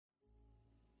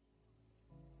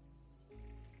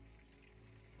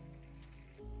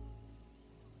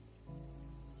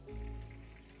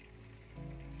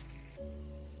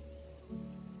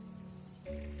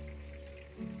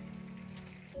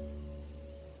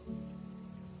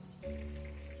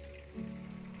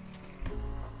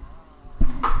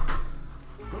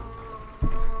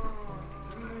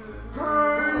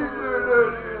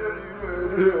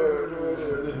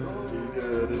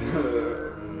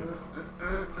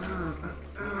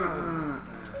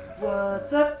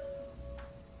What's up,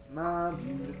 my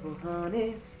beautiful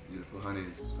honey? Beautiful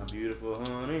honeys. My beautiful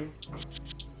honey.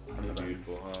 My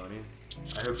beautiful honey.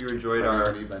 I hope you enjoyed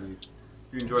Honey bunnies.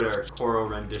 our choral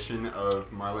rendition of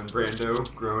Marlon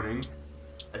Brando groaning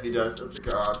as he does as the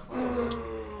god.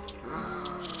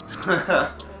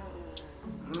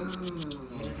 It is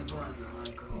a disappointment,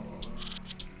 Michael.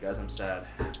 Guys, I'm sad.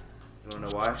 You wanna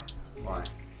know why? Why?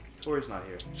 Tori's not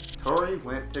here. Tori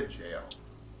went to jail.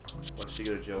 What'd she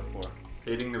go to jail for?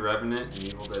 Hating the Revenant and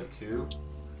Evil Dead 2.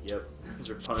 Yep, these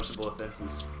are punishable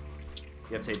offenses.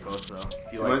 You have to take both though. If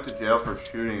She you went to jail for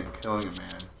shooting and killing a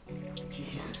man.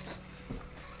 Jesus.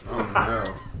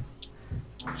 Oh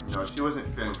No, she wasn't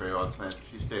feeling very well tonight, so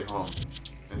she stayed home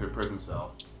in her prison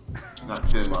cell. She's not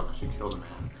feeling well because she killed a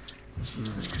man.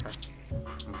 Jesus Christ.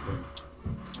 Okay.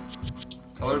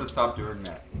 Tell her to stop doing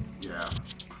that. Yeah.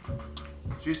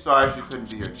 She's sorry she couldn't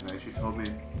be here tonight. She told me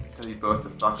to tell you both to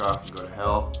fuck off and go to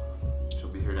hell. She'll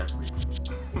be here next week.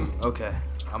 Okay,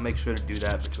 I'll make sure to do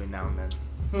that between now and then.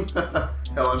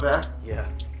 Hell and back? Yeah.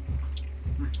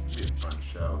 It'll be a fun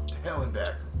show. To hell and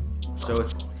back. So,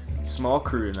 small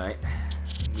crew tonight.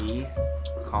 Me,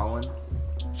 Colin,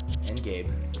 and Gabe.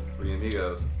 Three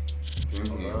amigos. Dream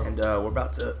team. And we're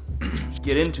about to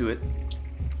get into it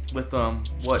with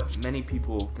what many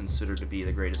people consider to be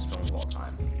the greatest film of all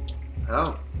time.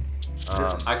 Oh.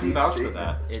 I can vouch for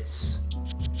that. It's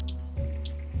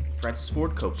Francis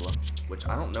Ford Coppola, which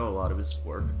I don't know a lot of his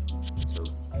work, so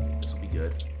this will be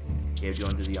good. Gabe, do you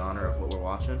want to do the honor of what we're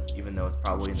watching, even though it's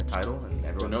probably in the title and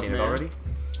everyone's seen it already?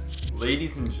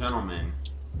 Ladies and gentlemen,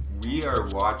 we are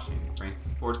watching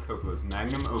Francis Ford Coppola's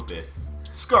magnum opus,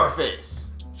 Scarface.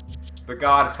 The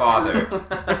Godfather.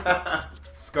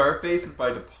 Scarface is by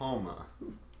De Palma.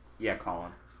 Yeah,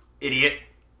 Colin. Idiot.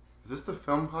 Is this the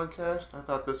film podcast? I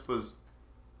thought this was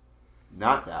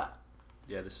not that.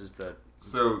 Yeah, this is the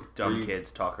So Dumb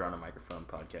Kids Talk Around a Microphone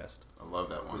podcast. I love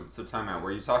that one. So time out.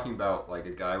 Were you talking about like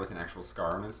a guy with an actual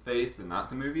scar on his face and not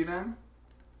the movie then?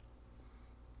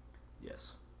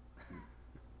 Yes.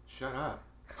 Shut up.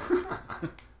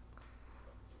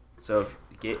 So, if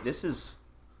Gabe, this is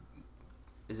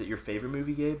it your favorite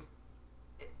movie, Gabe?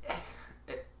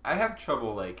 I have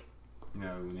trouble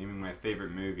naming my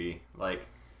favorite movie. Like,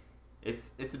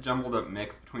 it's a jumbled up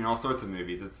mix between all sorts of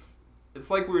movies. It's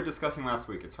like we were discussing last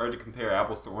week. It's hard to compare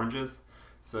apples to oranges.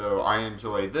 So I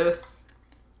enjoy this,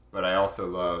 but I also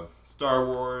love Star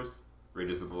Wars,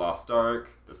 Raiders of the Lost Ark,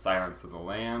 The Silence of the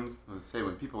Lambs. I was say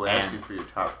when people ask And you for your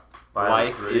top 5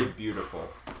 Life or 3, is Beautiful.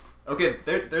 Okay,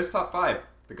 there's top 5.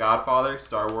 The Godfather,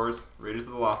 Star Wars, Raiders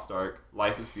of the Lost Ark,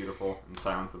 Life is Beautiful, and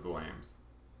Silence of the Lambs.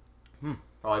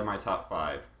 Probably my top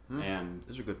 5. And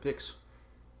Those are good picks.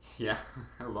 yeah,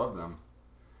 I love them.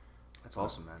 That's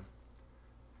awesome, man.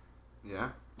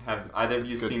 Yeah. Have either of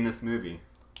it's you good. seen this movie?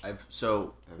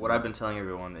 What I've been telling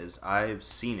everyone is I've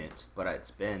seen it, but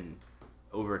it's been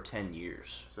over 10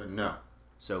 years. So no.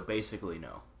 So basically,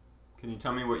 no. Can you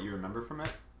tell me what you remember from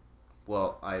it?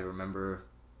 Well, I remember.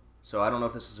 So I don't know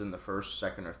if this is in the first,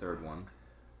 second, or third one.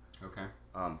 Okay.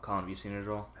 Colin, have you seen it at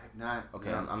all? I have not.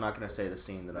 Okay, no. I'm not gonna say the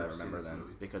scene that I Never seen remember this then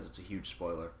movie. because it's a huge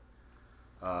spoiler.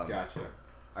 Gotcha.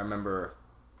 I remember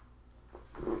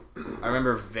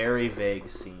very vague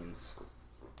scenes.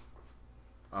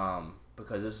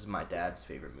 Because this is my dad's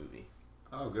favorite movie.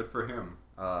 Oh, good for him.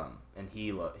 And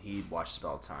he watches it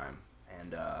all the time,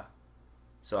 and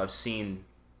so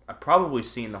I've probably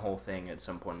seen the whole thing at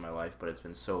some point in my life, but it's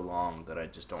been so long that I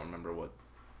just don't remember what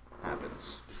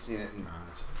happens. I've seen it in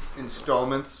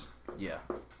installments. Yeah,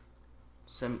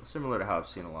 similar to how I've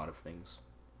seen a lot of things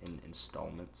in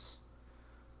installments,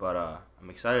 but I'm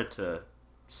excited to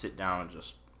sit down and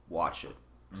just watch it.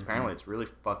 'Cause apparently it's really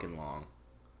fucking long.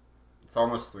 It's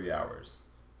almost 3 hours.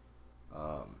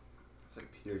 It's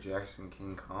like Peter Jackson,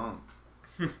 King Kong.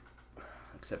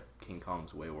 Except King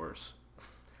Kong's way worse.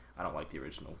 I don't like the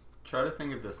original. Try to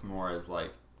think of this more as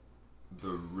like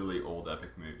the really old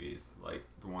epic movies, like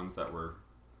the ones that were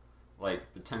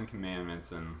like the Ten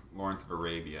Commandments and Lawrence of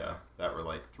Arabia that were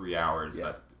like 3 hours. Yeah.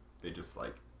 That they just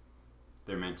like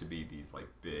they're meant to be these like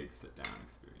big sit down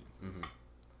experiences.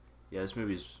 Yeah, this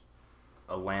movie's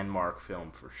a landmark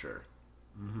film for sure.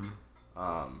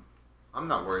 I'm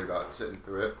not worried about sitting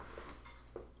through it.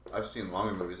 I've seen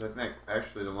longer movies. I think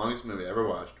actually the longest movie I ever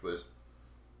watched was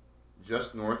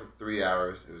just north of 3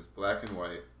 hours. It was black and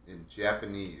white in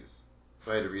Japanese,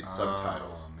 so I had to read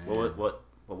subtitles. Man. What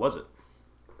was it?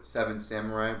 Seven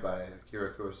Samurai by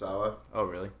Akira Kurosawa. Oh,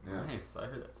 really? Yeah, Nice. I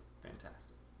heard that's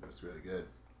fantastic. it was really good.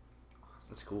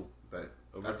 That's cool. But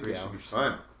Over I think 3 it should be hours.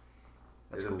 fun.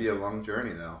 That's It'll cool. be a long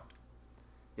journey though.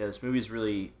 Yeah,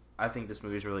 I think this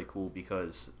movie's really cool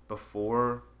because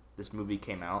before this movie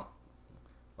came out,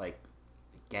 like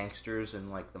gangsters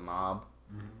and like the mob,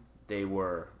 they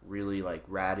were really like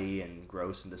ratty and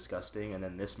gross and disgusting. And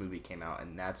then this movie came out,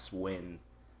 and that's when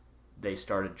they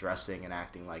started dressing and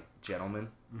acting like gentlemen.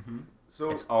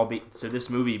 So So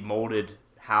this movie molded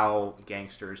how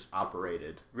gangsters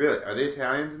operated. really, are they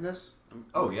Italians in this?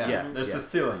 Oh yeah, Yeah, they're yeah.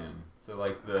 Sicilian. So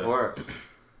like Of the course.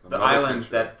 the mother island country.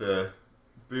 that the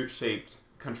boot-shaped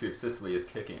country of Sicily is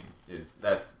kicking is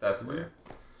that's where.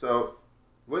 So,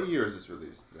 what year is this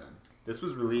released then? This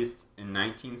was released in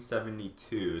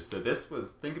 1972. So this was,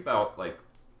 think about like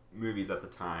movies at the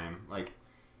time. Like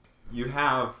you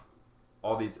have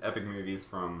all these epic movies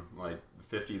from like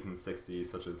the 50s and 60s,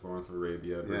 such as Lawrence of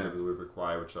Arabia, Bridge Yeah. Over the River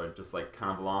Kwai, which are just like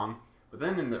kind of long. But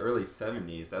then in the early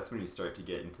 70s, that's when you start to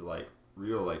get into like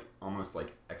real like almost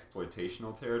like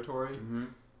exploitational territory.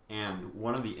 And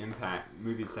one of the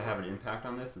movies to have an impact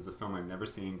on this is a film I've never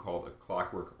seen called A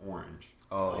Clockwork Orange.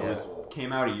 Oh, It yeah. was,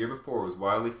 came out a year before, was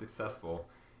wildly successful,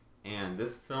 and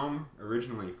this film,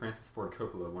 originally Francis Ford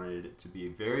Coppola wanted it to be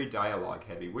very dialogue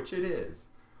heavy, which it is,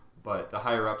 but the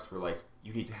higher-ups were like,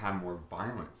 you need to have more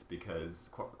violence, because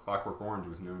Clockwork Orange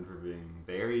was known for being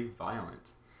very violent.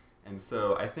 And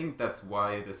so I think that's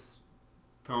why this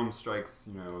film strikes,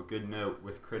 a good note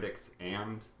with critics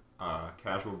and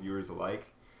casual viewers alike,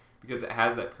 because it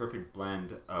has that perfect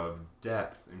blend of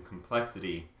depth and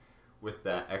complexity with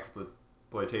that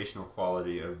exploitational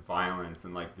quality of violence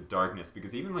and like the darkness.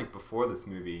 Because even like before this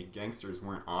movie, gangsters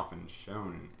weren't often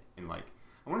shown in like,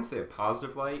 I wouldn't say a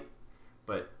positive light,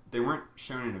 but they weren't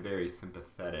shown in a very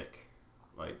sympathetic,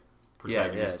 like protagonistic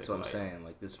Yeah, that's what I'm light. saying.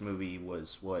 Like this movie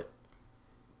was what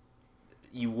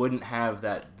you wouldn't have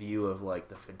that view of like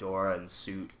the fedora and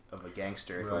suit of a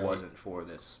gangster if Right. it wasn't for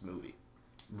this movie.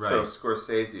 Right. So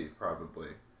Scorsese probably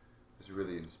was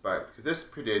really inspired, because this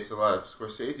predates a lot of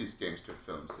Scorsese's gangster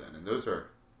films then, and those are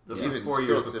this even was 4 still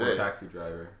years before today. Taxi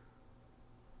Driver.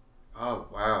 Oh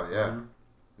wow, yeah. Mhm.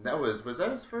 And that was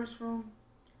that his first film?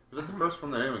 Was that the first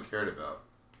film that anyone cared about?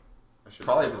 I should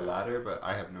Probably say the that. latter, but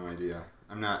I have no idea.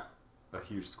 I'm not a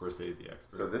huge Scorsese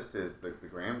expert. So this is the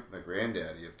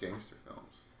granddaddy of gangster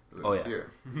films. Oh, yeah.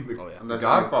 Here. the, Oh, yeah. the Unless you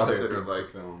Godfather of consider, gangster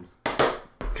like- films.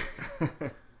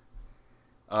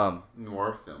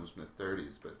 Noir films from the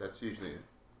 30s, but that's usually.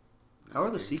 How are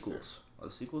the gangster. sequels? Are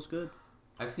the sequels good?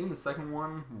 I've seen the second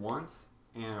one once,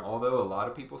 and although a lot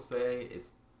of people say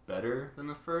it's better than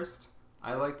the first,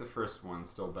 I like the first one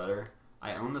still better.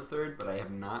 I own the third, but I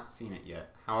have not seen it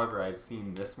yet. However, I've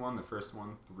seen this one, the first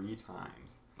one, 3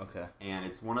 times. Okay. And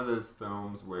it's one of those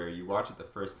films where you watch it the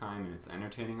first time and it's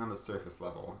entertaining on the surface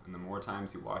level, and the more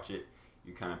times you watch it,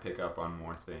 you kind of pick up on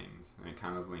more things, and it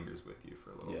kind of lingers with you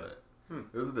for a little Yeah.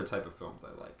 bit. Those are the type of films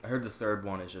I like. I heard the third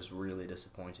one is just really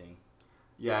disappointing.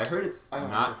 Yeah, I heard it's I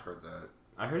also not. heard that.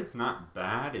 I heard it's not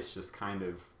bad. It's just kind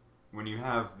of when you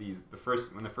have when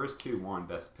the first 2 won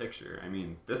Best Picture. I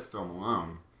mean, this film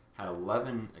alone had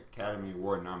 11 Academy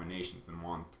Award nominations and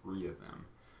won 3 of them: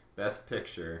 Best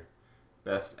Picture,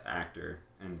 Best Actor,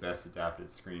 and Best Adapted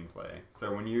Screenplay.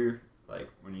 So when you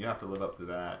have to live up to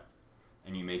that,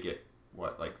 and you make it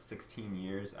 16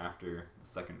 years after the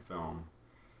second film,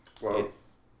 Well,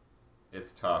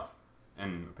 it's tough.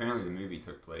 And apparently the movie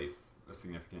took place a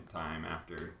significant time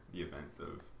after the events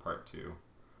of Part 2.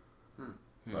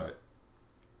 But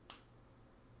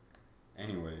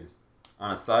anyways,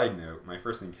 on a side note, my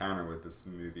first encounter with this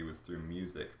movie was through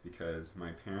music, because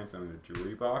my parents owned a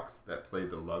jewelry box that played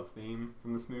the love theme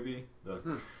from this movie.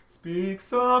 The Speak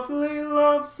softly,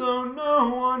 love, so no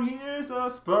one hears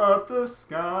us but the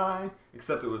sky.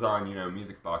 Except it was on,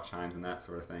 music box chimes and that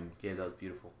sort of things. Yeah, that was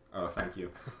beautiful. Oh, thank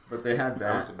you. But they had I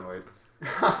that. was annoyed.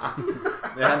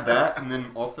 They had that, and then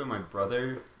also my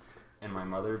brother and my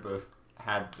mother both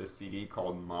had this CD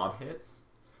called Mob Hits,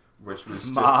 which was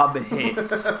Mob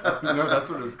Hits. No, that's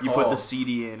what it was called. You put the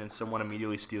CD in and someone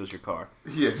immediately steals your car.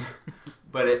 Yeah.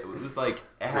 But it was like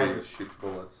Radio shoots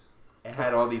bullets. it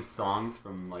had all these songs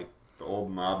from like the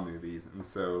old mob movies, and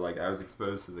so like I was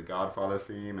exposed to the Godfather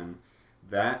theme, and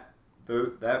that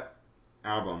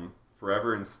album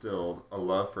forever instilled a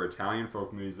love for Italian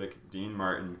folk music, Dean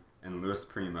Martin, and Louis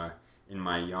Prima in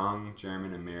my young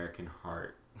German American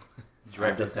heart. Did you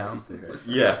write I this just have down? to say that.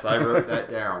 Yes, I wrote that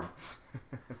down.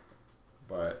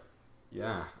 But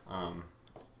yeah,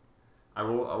 I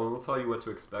will tell you what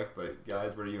to expect. But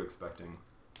guys, what are you expecting?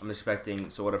 I'm expecting.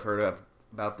 So what I've heard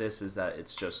about this is that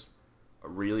it's just a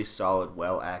really solid,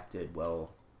 well acted,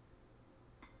 well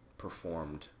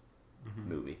performed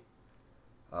movie.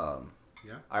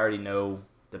 Yeah. I already know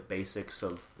the basics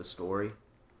of the story,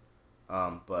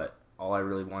 but all I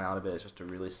really want out of it is just a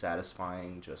really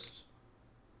satisfying, just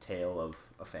tale of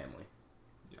a family.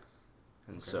 Yes.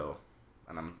 and Okay. so,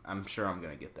 and I'm sure I'm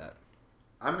gonna get that.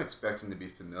 I'm expecting to be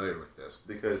familiar with this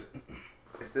because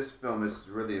if this film is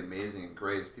really amazing and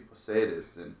great as people say it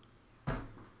is, then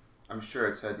I'm sure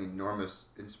it's had enormous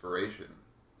inspiration.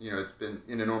 You know, it's been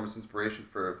an enormous inspiration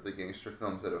for the gangster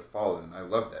films that have followed, and I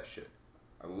love that shit.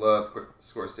 I love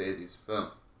Scorsese's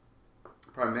films.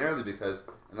 Primarily because,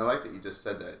 and I like that you just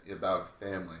said that about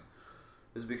family,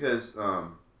 is because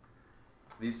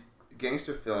these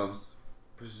gangster films,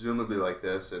 presumably like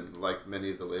this, and like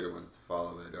many of the later ones to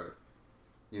follow it, are,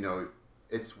 you know,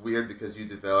 it's weird because you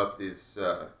develop these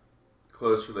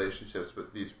close relationships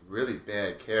with these really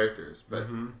bad characters, but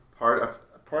part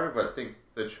of what I think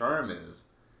the charm is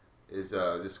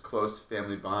this close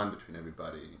family bond between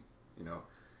everybody. You know,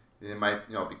 they might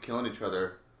be killing each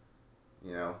other,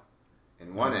 you know,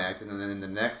 in one act, and then in the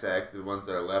next act, the ones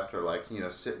that are left are like,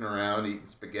 sitting around eating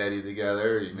spaghetti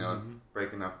together,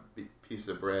 breaking off a piece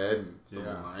of bread and some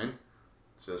wine.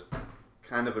 It's just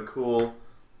kind of a cool.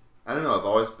 I don't know. I've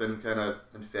always been kind of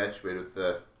infatuated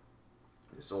with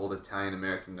this old Italian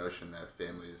American notion that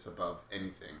family is above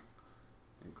anything.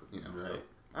 Right. So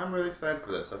I'm really excited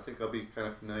for this. I think I'll be kind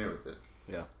of familiar with it.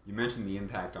 Yeah. You mentioned the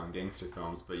impact on gangster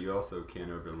films, but you also can't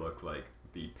overlook like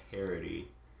the parody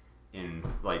in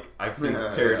I've seen it's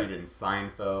parodied in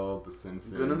Seinfeld, The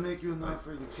Simpsons. I'm gonna make you an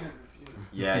offer you can't refuse.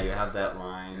 Yeah, you have that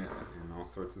line and all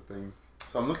sorts of things.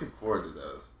 So I'm looking forward to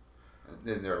those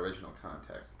in their original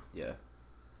context. Yeah.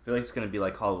 I feel like it's going to be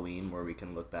like Halloween where we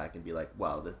can look back and be like,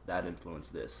 wow, that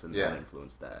influenced this and that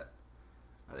influenced that.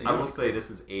 I will say this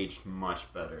has aged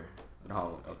much better.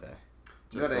 Halloween, okay.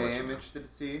 You know what I am interested to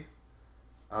see?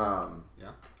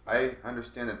 Yeah. I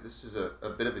understand that this is a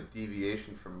bit of a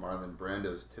deviation from Marlon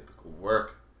Brando's typical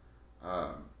work.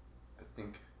 I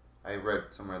think I read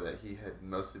somewhere that he had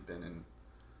mostly been in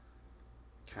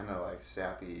kind of like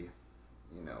sappy,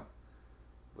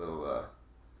 little,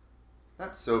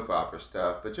 not soap opera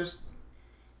stuff, but just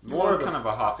more kind of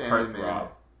a hot heartthrob.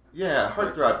 Yeah,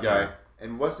 heartthrob guy.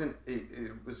 And wasn't,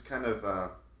 it was kind of,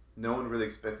 no one really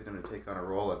expected him to take on a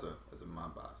role as a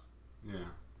mob boss. Yeah.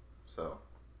 So,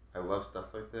 I love stuff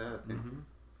like that. I think.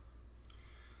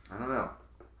 I don't know.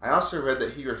 I also read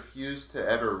that he refused to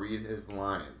ever read his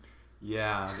lines.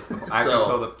 Yeah, actors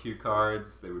held up cue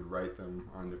cards. They would write them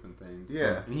on different things.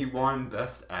 Yeah, and he won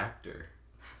Best Actor.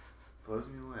 Blows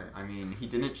me away. I mean, he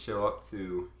didn't show up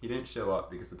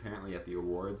because apparently at the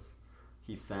awards,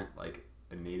 he sent like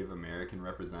a Native American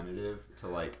representative to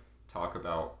like talk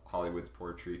about Hollywood's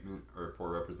poor treatment or poor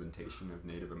representation of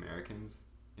Native Americans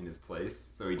in his place.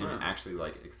 So he didn't actually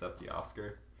like accept the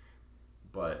Oscar.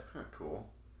 But that's kind of cool.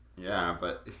 Yeah,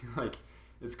 but like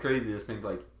it's crazy to think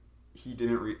like he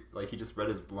didn't he just read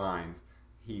his lines.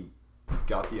 He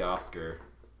got the Oscar.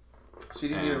 So he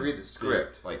didn't even read the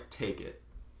script. Take it.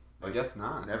 I guess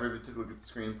not. Never even took a look at the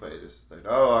screenplay. Just like,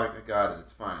 oh, I got it.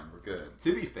 It's fine. We're good.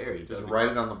 To be fair, he just write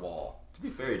it on the wall. To be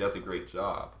fair, he does a great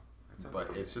job.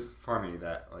 But it's just funny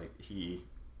that he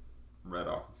read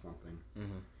off of something.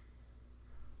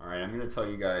 All right, I'm going to tell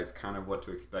you guys kind of what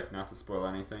to expect, not to spoil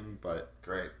anything, but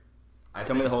great.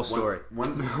 Tell me the whole story.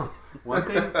 One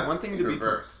thing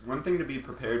to be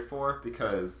prepared for,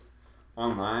 because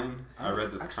online I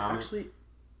read this comment. Actually,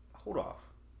 hold off.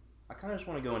 I kind of just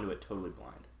want to go into it totally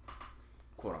blind,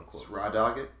 quote unquote. Just raw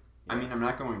dog it. I mean, I'm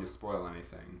not going to spoil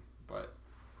anything, but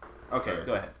okay,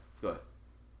 go ahead.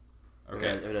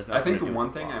 Okay, I think the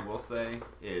one thing I will say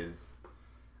is,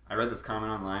 I read this comment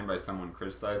online by someone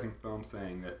criticizing film,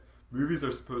 saying that movies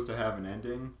are supposed to have an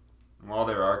ending, and while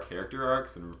there are character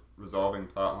arcs and resolving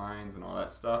plot lines and all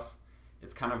that stuff,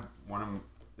 it's kind of one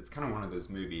of those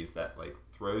movies that like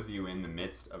throws you in the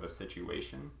midst of a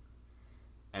situation,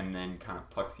 and then kind of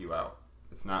plucks you out.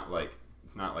 It's not like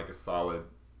a solid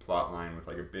plot line with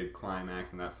like a big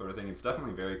climax and that sort of thing. It's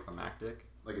definitely very climactic.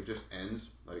 Like it just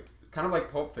ends like. Kind of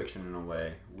like Pulp Fiction in a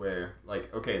way, where,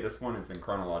 like, okay, this one is in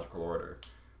chronological order,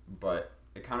 but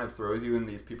it kind of throws you in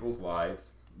these people's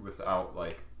lives without,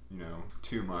 like,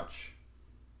 too much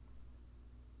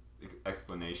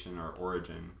explanation or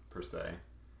origin, per se,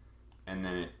 and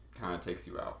then it kind of takes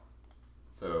you out.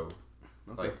 So,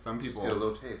 like, some people... Just get a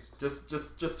little taste.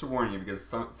 Just to warn you, because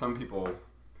some people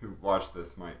who watch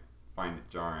this might find it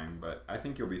jarring, but I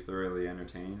think you'll be thoroughly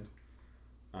entertained.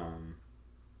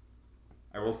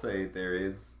 I will say there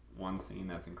is one scene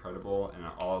that's incredible, and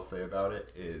all I'll say about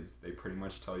it is they pretty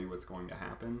much tell you what's going to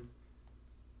happen,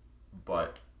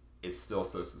 but it's still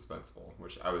so suspenseful,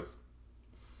 which I was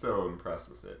so impressed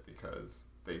with it, because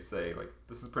they say, like,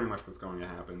 this is pretty much what's going to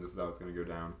happen, this is how it's going to go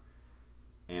down,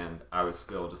 and I was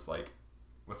still just like,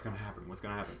 what's going to happen?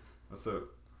 So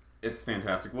it's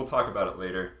fantastic. We'll talk about it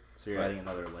later. So you're adding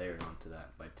another layer onto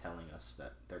that by telling us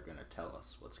that they're gonna tell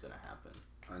us what's gonna happen.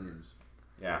 Onions.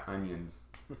 Yeah, onions.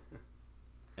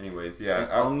 Anyways, An yeah.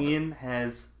 onion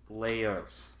has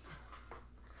layers.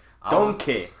 I'll just-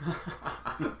 Donkey.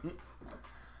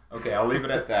 Okay, I'll leave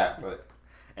it at that. But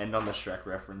End on the Shrek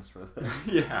reference for the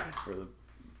yeah. for the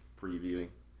previewing.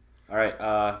 All right,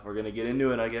 we're gonna get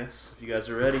into it, I guess. If you guys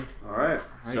are ready. All right.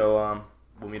 So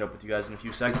we'll meet up with you guys in a few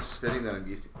It's seconds. fitting that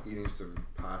I'm eating some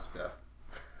pasta.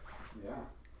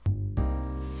 Yeah.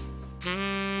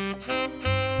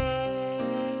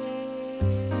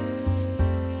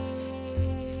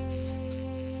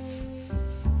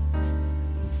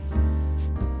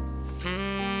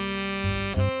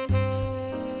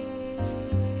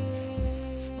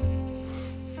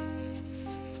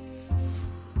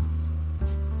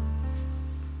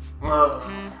 Well,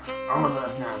 all of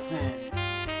us now saying it.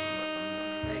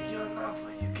 Make you an offer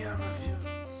you can't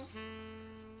refuse.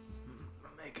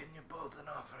 I'm making you both an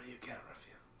offer you can't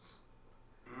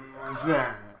refuse. What's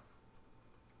that?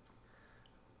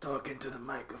 Talk into the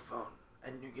microphone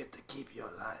and you get to keep your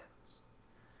lives.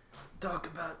 Talk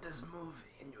about this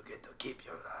movie and you get to keep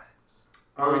your lives.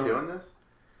 Are we doing this?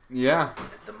 Yeah.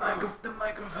 The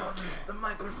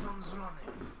microphone's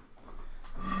running.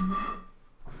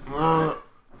 Well,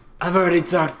 I've already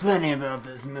talked plenty about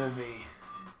this movie.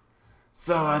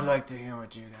 So I'd like to hear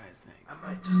what you guys think. I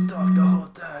might just talk the whole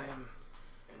time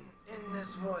in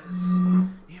this voice,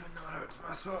 even though it hurts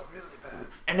my throat really bad.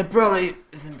 And it probably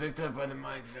isn't picked up by the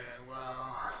mic very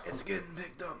well. It's getting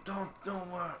picked up.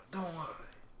 Don't worry.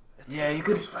 It's Yeah, you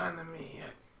could. It's fine to me.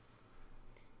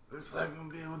 Looks like we'll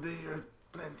be able to hear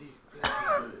plenty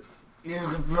good. You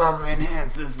could probably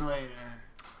enhance this later.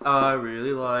 I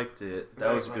really liked it.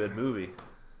 That was a good movie.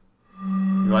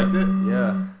 You liked it?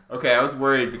 Yeah. Okay, I was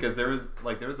worried because there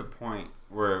was a point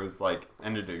where it was like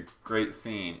ended a great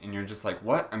scene and you're just like,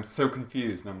 what? I'm so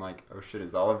confused. And I'm like, oh shit,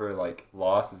 is Oliver like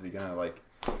lost? Is he gonna like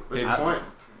What's hit- the point?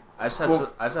 I just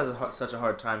had such a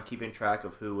hard time keeping track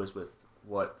of who was with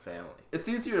what family. It's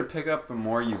easier to pick up the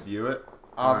more you view it,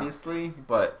 obviously,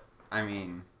 but I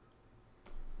mean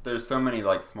there's so many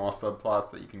like small subplots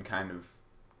that you can kind of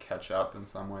catch up in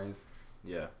some ways.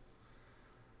 Yeah.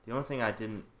 The only thing I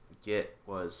didn't get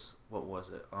was, what was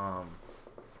it?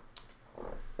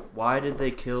 Why did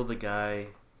they kill the guy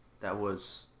that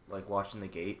was like watching the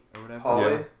gate or whatever?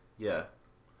 Holly? Yeah.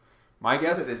 My Seems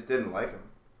like guess they just didn't like him.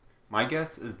 My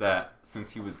guess is that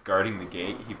since he was guarding the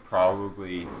gate, he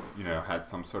probably, had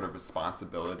some sort of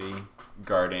responsibility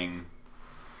guarding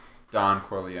Don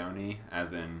Corleone,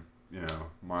 as in,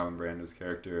 Marlon Brando's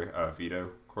character,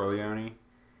 Vito Corleone.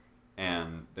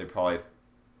 And they probably,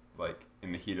 like,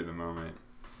 in the heat of the moment,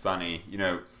 Sonny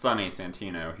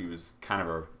Santino, he was kind of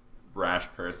a brash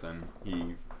person.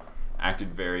 He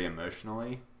acted very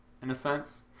emotionally, in a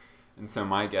sense. And so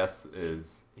my guess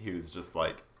is he was just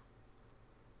like,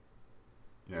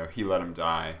 he let him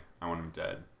die. I want him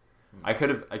dead. I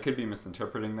could be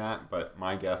misinterpreting that, but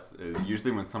my guess is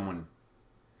usually when someone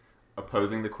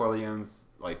opposing the Corleones,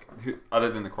 other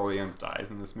than the Corleones, dies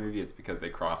in this movie, it's because they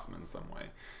cross him in some way.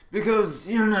 Because,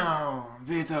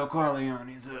 Vito Corleone,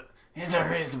 he's a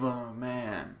reasonable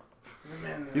man.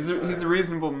 He's a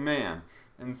reasonable man,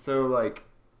 and so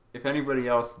if anybody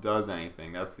else does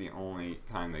anything, that's the only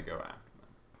time they go after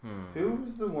them. Who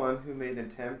was the one who made an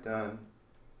attempt on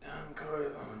Don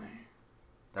Corleone?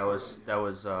 That was what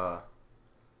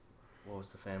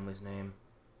was the family's name?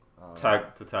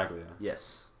 Tattaglia.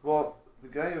 Yes. Well, the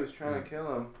guy who was trying to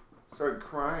kill him started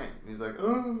crying. He's like,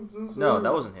 "Oh, I'm so sorry." No,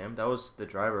 that wasn't him. That was the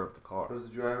driver of the car. That was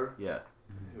the driver. Yeah.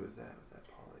 Who was that? Was that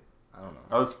Polly? I don't know.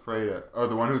 I was afraid of... Oh,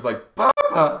 the one who was like,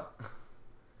 Papa!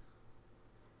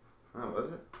 Oh, was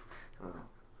it? Oh.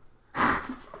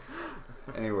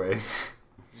 Anyways.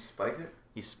 Did you spike it?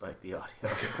 He spiked the audio.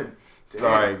 God damn.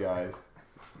 Sorry, guys.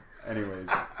 Anyways.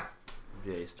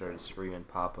 Yeah, he started screaming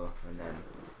 "Papa," and then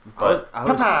But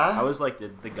I was like,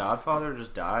 did the Godfather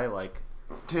just die? Like,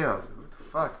 Dude, what the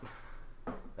fuck?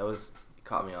 that was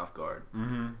caught me off guard.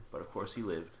 mm-hmm. But of course, he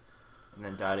lived, and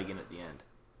then died again at the end.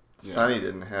 Yeah. Sonny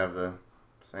didn't have the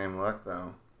same luck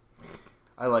though.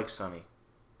 I like Sonny.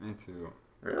 Me too.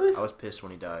 Really? I was pissed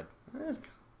when he died.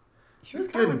 He was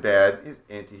good and bad. He's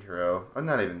anti-hero. Oh,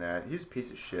 not even that. He's a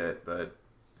piece of shit, but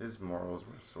his morals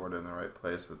were sort of in the right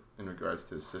place in regards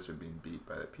to his sister being beat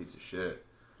by that piece of shit.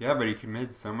 Yeah, but he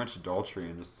committed so much adultery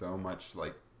and just so much,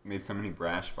 made so many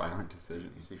brash, violent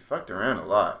decisions. He fucked around a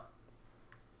lot.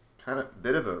 Kind of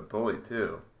bit of a bully,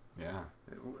 too. Yeah.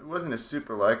 It wasn't a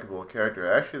super likable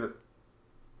character. Actually,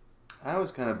 I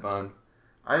was kind of bummed.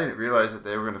 I didn't realize that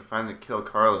they were going to finally kill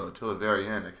Carlo until the very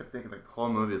end. I kept thinking, the whole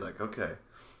movie, okay,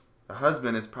 the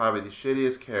husband is probably the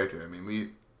shittiest character. I mean, we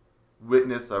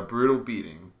witness a brutal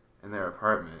beating in their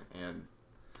apartment, and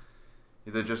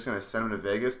they're just gonna send him to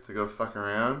Vegas to go fuck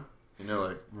around. You know,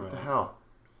 like what the hell?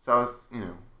 So I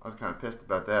was kind of pissed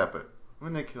about that. But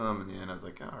when they kill him in the end, I was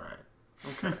like, all right,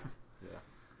 okay, Yeah.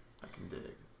 I can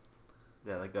dig.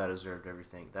 Yeah, that guy deserved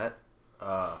everything. That,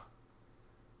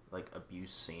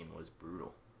 abuse scene was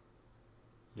brutal.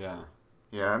 Yeah.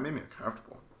 Yeah, it made me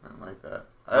uncomfortable. I didn't like that.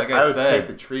 Like I I would said- take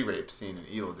the tree rape scene in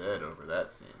Evil Dead over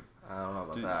that scene. I don't know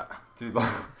about that.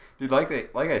 Dude, like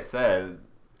I said,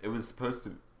 it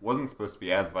wasn't supposed to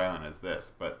be as violent as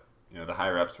this, but the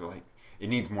higher ups were like, it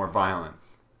needs more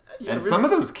violence. Yeah, And really- some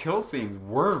of those kill scenes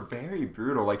were very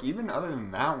brutal. Like, even other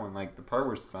than that one, like the part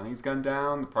where Sonny's gunned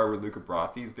down, the part where Luca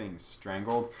Brazzi's being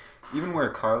strangled, even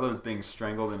where Carlo's being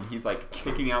strangled and he's like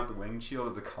kicking out the windshield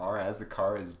of the car as the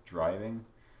car is driving.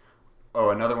 Oh,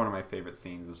 another one of my favorite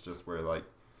scenes is just where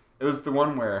it was the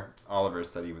one where Oliver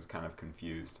said he was kind of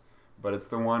confused, but it's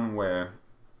the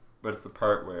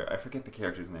part where I forget the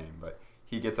character's name, but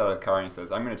he gets out of the car and he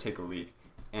says, "I'm going to take a leak."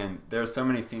 And there are so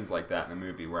many scenes like that in the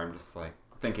movie where I'm just like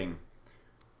thinking,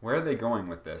 where are they going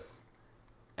with this?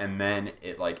 And then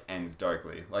it ends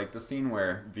darkly. Like the scene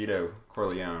where Vito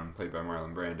Corleone, played by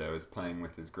Marlon Brando, is playing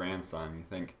with his grandson. You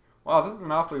think, wow, this is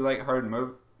an awfully lighthearted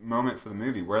moment for the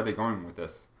movie. Where are they going with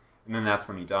this? And then that's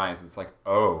when he dies. It's like,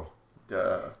 oh.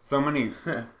 Duh. So many.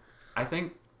 I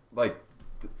think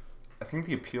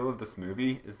the appeal of this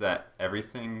movie is that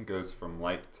everything goes from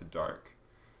light to dark.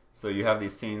 So you have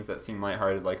these scenes that seem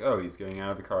lighthearted, like, oh, he's getting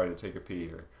out of the car to take a pee,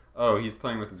 or oh, he's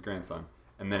playing with his grandson.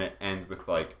 And then it ends with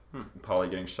Paulie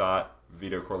getting shot,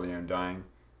 Vito Corleone dying.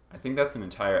 I think that's an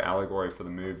entire allegory for the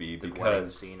movie The wedding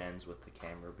because scene ends with the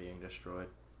camera being destroyed.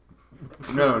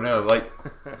 no,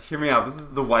 hear me out. This is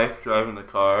The wife driving the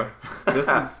car. This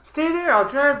is- Stay there, I'll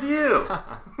drive to you.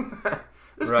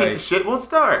 This Right. piece of shit won't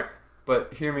start.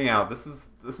 But hear me out. This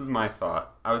is my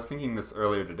thought. I was thinking this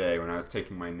earlier today when I was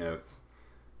taking my notes.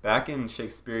 Back in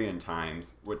Shakespearean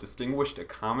times, what distinguished a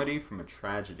comedy from a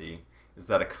tragedy is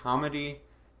that a comedy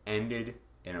ended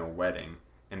in a wedding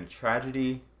and a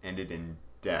tragedy ended in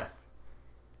death.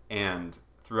 And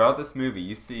throughout this movie,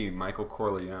 you see Michael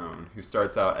Corleone, who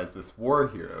starts out as this war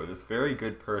hero, this very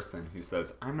good person who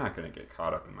says, I'm not going to get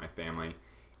caught up in my family.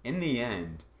 In the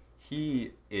end,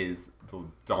 he is the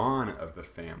dawn of the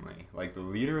family, like the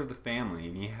leader of the family,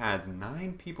 and he has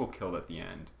 9 people killed at the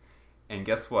end. And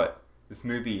guess what? This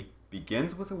movie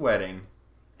begins with a wedding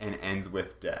and ends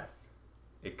with death.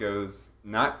 It goes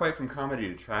not quite from comedy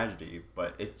to tragedy,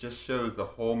 but it just shows the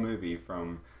whole movie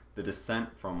from the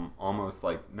descent from almost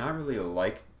not really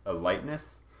a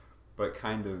lightness, but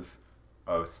kind of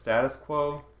a status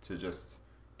quo to just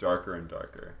darker and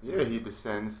darker. Yeah, he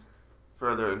descends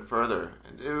further and further.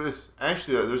 And it was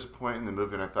actually, there's a point in the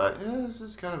movie and I thought, yeah, this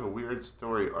is kind of a weird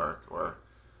story arc or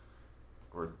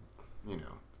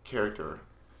character.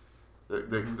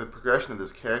 The progression of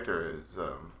this character is,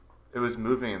 it was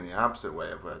moving in the opposite way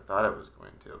of what I thought it was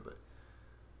going to.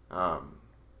 But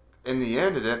in the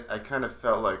end, I kind of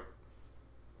felt like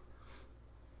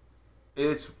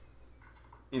it's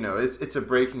a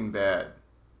Breaking Bad.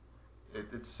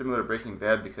 It's similar to Breaking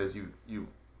Bad because you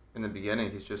in the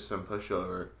beginning he's just some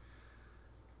pushover,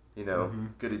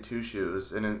 goody two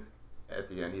shoes, and then at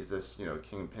the end he's this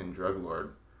kingpin drug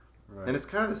lord. Right. And it's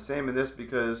kind of the same in this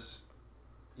because,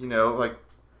 even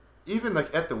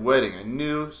at the wedding, I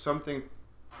knew something.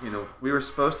 We were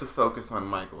supposed to focus on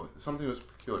Michael. Something was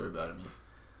peculiar about him.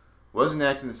 He wasn't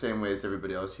acting the same way as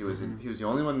everybody else. He was he was the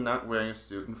only one not wearing a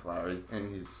suit and flowers,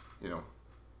 and he's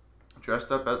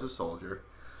dressed up as a soldier.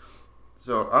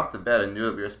 So off the bat, I knew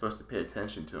that we were supposed to pay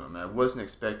attention to him. I wasn't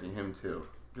expecting him to,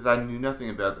 because I knew nothing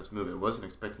about this movie. I wasn't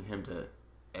expecting him to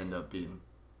end up being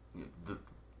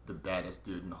the baddest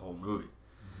dude in the whole movie.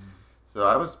 Mm-hmm. So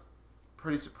I was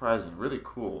pretty surprising, really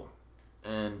cool,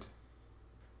 and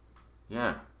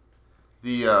yeah,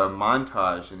 the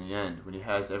montage in the end when he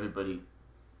has everybody,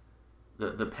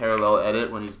 the parallel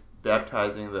edit when he's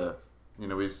baptizing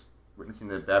he's witnessing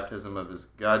the baptism of his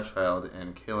godchild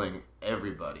and killing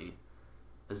everybody,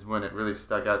 is when it really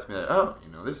stuck out to me that,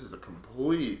 this is a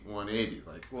complete 180.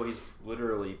 Well, he's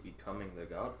literally becoming the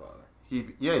Godfather. He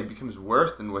becomes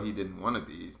worse than what he didn't want to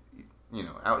be. He,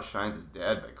 outshines his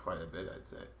dad by quite a bit, I'd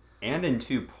say. And in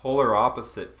 2 polar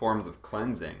opposite forms of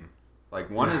cleansing.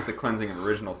 One is the cleansing of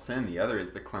original sin, the other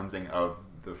is the cleansing of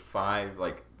the 5,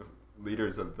 the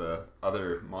leaders of the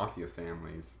other mafia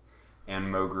families,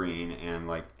 and Mo Green, and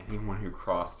anyone who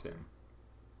crossed him.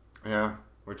 Yeah.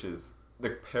 Which is the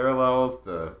parallels,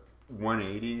 the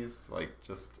 180s,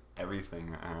 just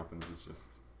everything that happens is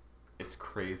just, it's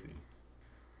crazy.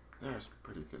 There's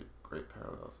pretty good great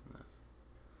parallels in this.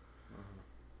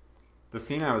 The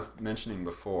scene I was mentioning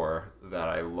before that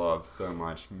I love so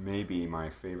much, maybe my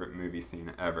favorite movie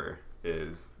scene ever,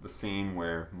 is the scene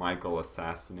where Michael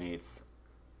assassinates.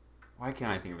 Why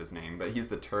can't I think of his name? But he's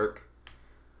the Turk.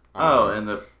 And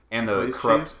the police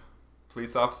corrupt chief?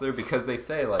 police officer, because they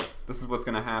say, like, this is what's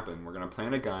going to happen. We're going to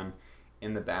plant a gun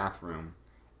in the bathroom,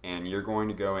 and you're going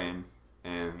to go in,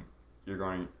 and you're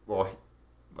going, well,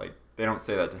 like, they don't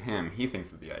say that to him. He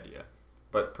thinks of the idea.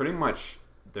 But pretty much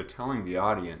they're telling the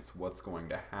audience what's going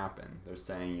to happen. They're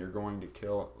saying you're going to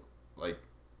kill, like,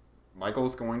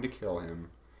 Michael's going to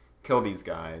kill these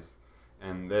guys,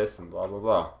 and this, and blah, blah,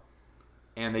 blah.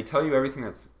 And they tell you everything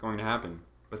that's going to happen,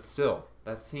 but still,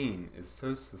 that scene is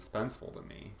so suspenseful to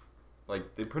me.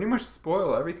 Like, they pretty much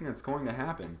spoil everything that's going to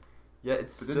happen, yet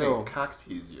it's But then still... they cock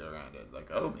tease you around it. Like,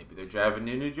 oh, maybe they're driving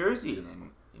to New Jersey, and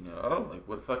then, oh, like,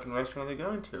 what fucking restaurant are they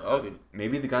going to? Oh, they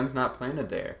Maybe the gun's not planted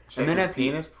there. check his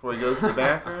penis before he goes to the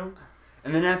bathroom?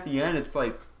 And then at the end, it's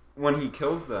like, when he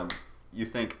kills them, you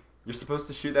think, you're supposed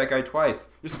to shoot that guy twice.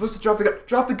 You're supposed to drop the gun.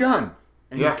 Drop the gun!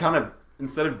 And Yeah. he kind of,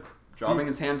 instead of dropping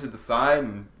his hand to the side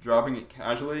and dropping it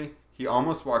casually, he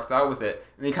almost walks out with it,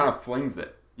 and he kind of flings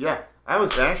it. Yeah, I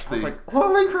was actually... like,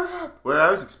 holy crap! Where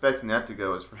I was expecting that to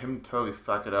go is for him to totally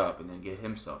fuck it up and then get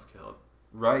himself killed.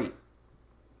 Right.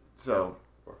 So...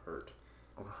 Or hurt.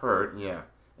 Or hurt, yeah.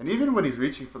 And even when he's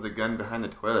reaching for the gun behind the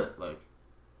toilet, like,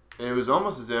 it was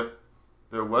almost as if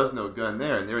there was no gun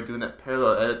there, and they were doing that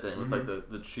parallel edit thing with, like,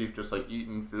 the chief just, like,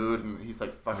 eating food, and he's,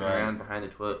 like, fucking Right. around behind the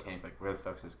toilet tank, like, where the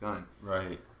fuck's his gun?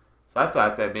 Right. So I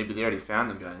thought that maybe they already found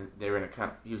the gun, and they were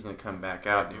he was gonna come back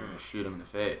out, and they were gonna shoot him in the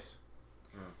face.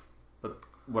 But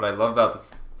what I love about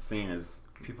this scene is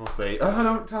people say, oh,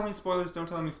 don't tell me spoilers, don't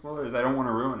tell me spoilers, I don't want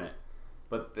to ruin it.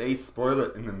 But they spoil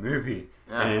it in the movie,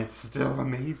 Yeah. and it's still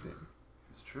amazing.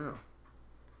 It's true.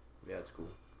 Yeah, it's cool.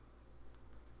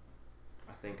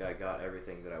 I think I got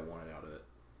everything that I wanted out of it.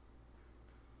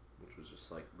 Which was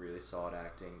just like really solid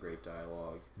acting, great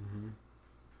dialogue, Mm-hmm.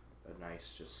 a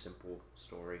nice, just simple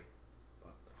story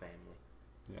about the family.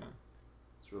 Yeah.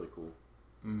 It's really cool.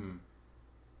 Mm-hmm.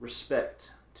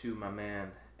 Respect to my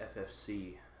man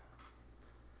FFC,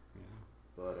 Yeah.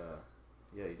 but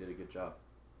yeah, he did a good job.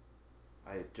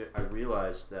 I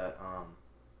realized that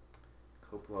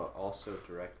Coppola also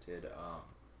directed. I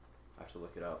have to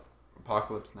look it up.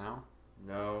 Apocalypse Now?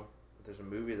 No, there's a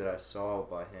movie that I saw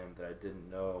by him that I didn't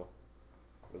know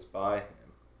was by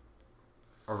him.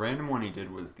 A random one he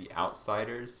did was The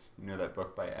Outsiders. You know that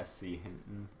book by S.C.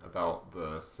 Hinton about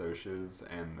the Socias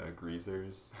and the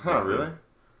Greasers? Oh, Like really?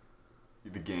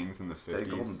 The gangs in the Stay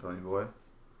golden, 50s. Tony boy.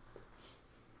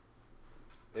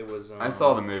 It was. I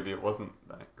saw the movie. It wasn't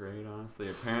that great, honestly.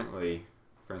 Apparently,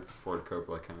 Francis Ford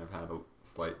Coppola kind of had a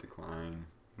slight decline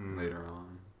later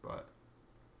on, but...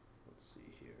 Let's see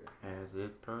here. As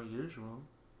is per usual.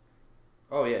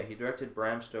 Oh yeah, he directed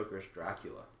Bram Stoker's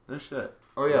Dracula, No shit.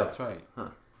 Oh, yeah, that's right.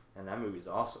 and that movie's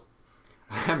awesome.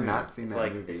 I have not seen It's that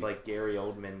like movie. it's like Gary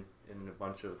Oldman in a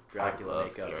bunch of Dracula love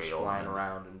makeup, Gary just flying Oldman.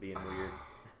 around and being weird.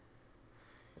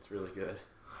 It's really good.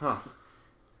 Huh.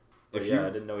 But If yeah, you- I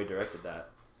didn't know he directed that.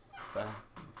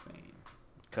 That's insane.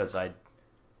 Because I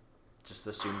just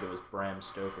assumed it was Bram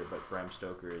Stoker, but Bram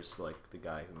Stoker is like the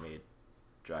guy who made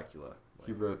Dracula. Like,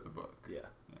 He wrote the book. yeah.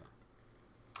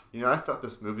 You know, I thought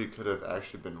this movie could have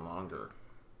actually been longer.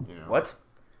 You know. What?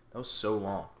 That was so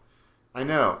long. I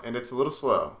know, and it's a little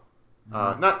slow.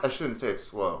 I shouldn't say it's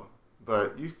slow,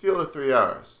 but you feel the 3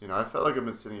 hours. You know, I felt like I've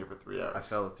been sitting here for 3 hours. I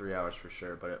felt 3 hours for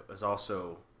sure, but it was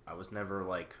also, I was never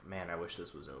like, man, I wish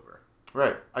this was over.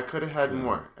 Right. I could have had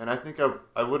more, and I think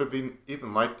I would have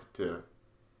even liked it to.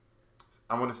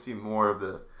 I want to see more of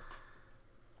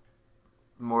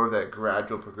that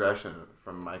gradual progression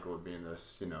from Michael being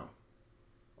this,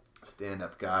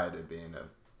 stand-up guy to being a,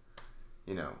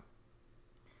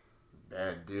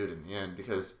 bad dude in the end.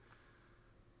 Because,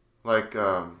 like,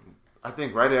 I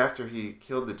think right after he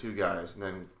killed the two guys and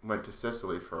then went to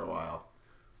Sicily for a while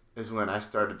is when I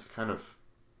started to kind of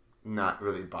not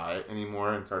really buy it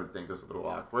anymore and started to think it was a little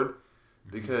awkward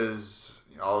because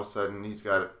all of a sudden he's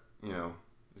got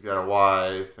a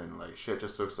wife and like shit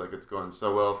just looks like it's going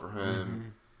so well for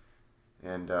him.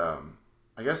 And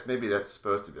I guess maybe that's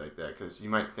supposed to be like that because you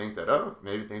might think that, oh,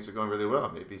 maybe things are going really well.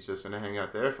 Maybe he's just going to hang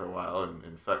out there for a while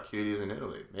and fuck cuties in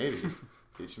Italy. Maybe.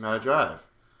 Teach him how to drive.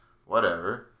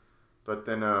 Whatever. But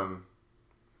then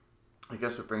I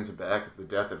guess what brings it back is the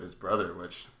death of his brother,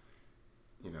 which,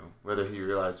 whether he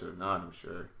realized it or not, I'm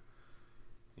sure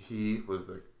he was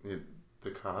the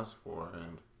cause for.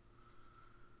 And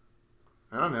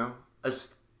I don't know.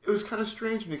 it was kind of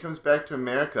strange when he comes back to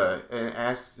America and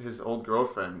asks his old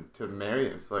girlfriend to marry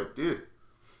him. It's like, dude,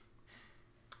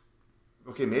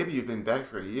 okay, maybe you've been back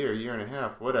for a year and a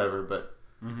half, whatever, but,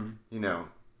 you know,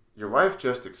 your wife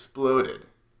just exploded,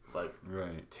 like,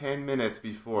 10 minutes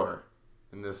before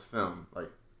in this film. Like,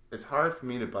 it's hard for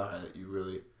me to buy that you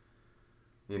really,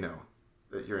 you know,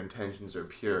 that your intentions are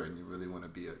pure and you really want to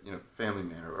be a, you know, family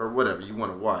man or whatever. You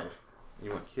want a wife,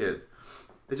 you want kids.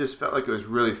 It just felt like it was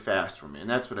really fast for me, and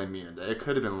that's what I mean. It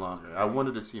could have been longer. I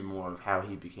wanted to see more of how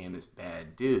he became this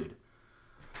bad dude.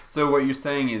 So what you're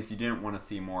saying is you didn't want to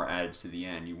see more added to the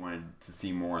end. You wanted to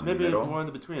see more in the middle? Maybe more in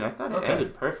the between. I thought it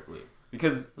ended perfectly.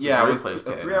 Because, it it was place a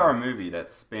to end 3-hour off. movie that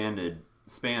spanned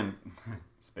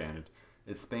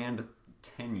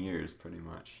 10 years pretty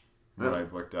much. What Really?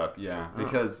 I've looked up, yeah. Oh.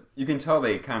 Because you can tell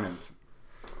they kind of,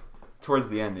 towards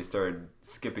the end, they started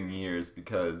skipping years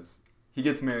because he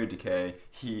gets married to Kay.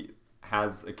 He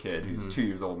has a kid who's 2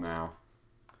 years old now.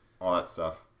 All that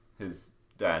stuff. His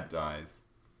dad dies.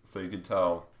 So you could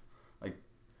tell, like,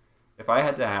 if I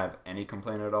had to have any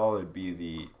complaint at all, it would be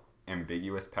the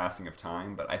ambiguous passing of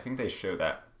time. But I think they show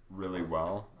that really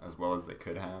well as they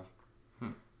could have.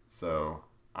 So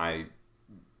I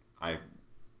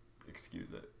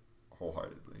excuse it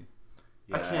wholeheartedly.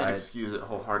 I can't excuse it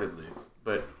wholeheartedly,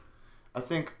 but I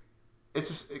think it's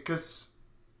just because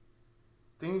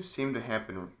things seem to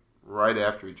happen right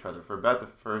after each other for about the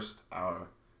first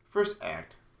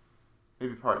act,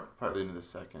 maybe partly into the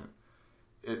second.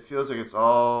 It feels like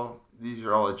these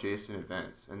are all adjacent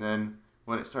events, and then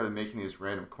when it started making these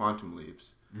random quantum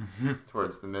leaps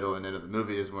towards the middle and end of the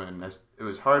movie is when it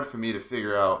was hard for me to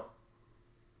figure out,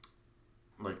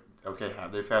 like, okay,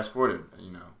 have they fast forwarded?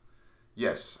 You know,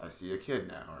 yes, I see a kid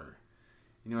now, or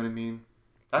you know what I mean?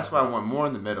 That's why I want more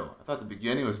in the middle. I thought the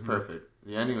beginning was perfect,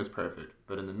 the ending was perfect,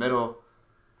 but in the middle,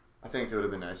 I think it would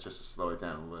have been nice just to slow it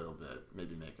down a little bit,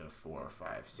 maybe make it a 4 or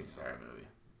 5, 6 hour movie.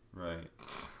 Right.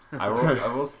 I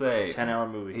will say 10-hour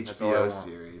movie. That's all I HBO want.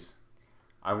 series.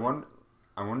 I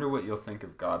wonder what you'll think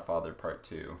of Godfather Part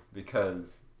 2,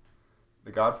 because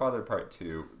The Godfather Part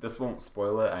 2, this won't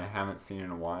spoil it, I haven't seen it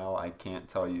in a while, I can't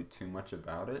tell you too much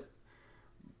about it,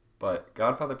 but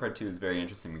Godfather Part 2 is very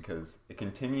interesting because it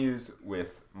continues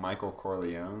with Michael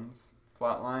Corleone's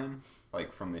plotline,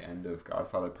 like from the end of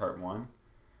Godfather Part 1,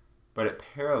 but it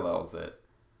parallels it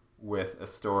with a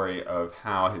story of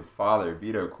how his father,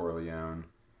 Vito Corleone,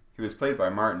 who was played by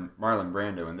Marlon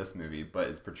Brando in this movie, but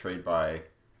is portrayed by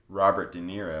Robert De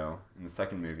Niro in the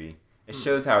second movie. It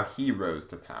shows how he rose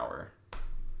to power.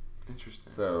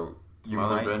 Interesting. So Did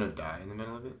Marlon Brando die in the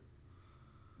middle of it?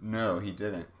 No, he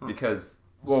didn't, because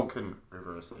Well, couldn't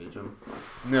reverse age him.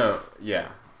 no, yeah,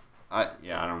 I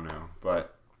don't know,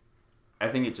 but I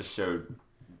think it just showed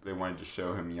they wanted to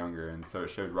show him younger, and so it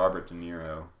showed Robert De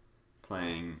Niro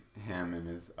playing him in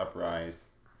his uprise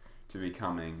to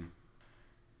becoming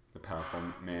the powerful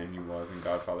man he was in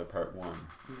Godfather Part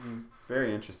 1. It's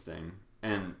very interesting.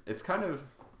 And it's kind of...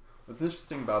 What's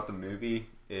interesting about the movie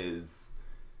is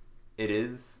it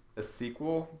is a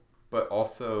sequel, but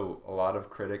also a lot of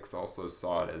critics also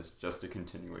saw it as just a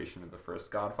continuation of the first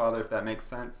Godfather, if that makes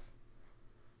sense.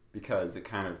 Because it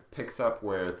kind of picks up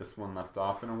where this one left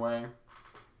off in a way,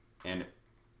 and it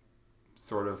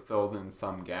sort of fills in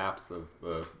some gaps of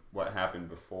what happened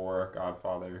before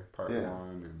Godfather Part 1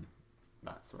 and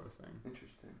that sort of thing.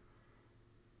 Interesting.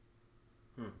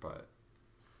 But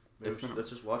Let's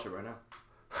just watch it right now.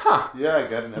 Yeah, I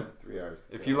got another 3 hours.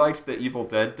 if you liked the Evil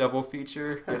Dead double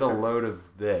feature, get a load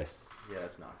of this. Yeah,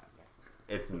 it's not happening.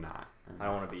 It's not. I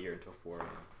don't want to be here until 4 a.m.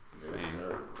 Same.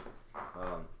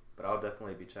 But I'll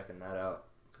definitely be checking that out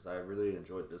because I really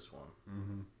enjoyed this one.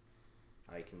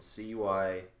 Mm-hmm. I can see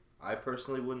why I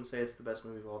personally wouldn't say it's the best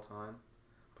movie of all time,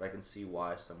 but I can see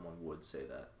why someone would say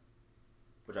that,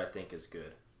 which I think is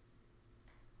good.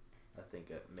 I think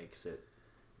it makes it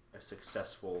a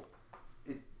successful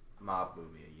mob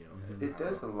movie, you know. It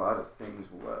does a lot of things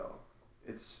well.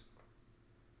 It's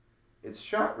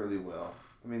shot really well.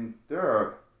 I mean, there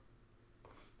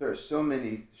are so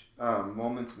many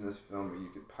moments in this film where you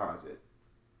could pause it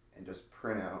and just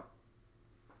print out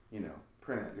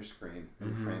your screen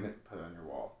and frame it, put it on your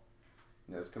wall.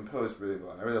 You know, it's composed really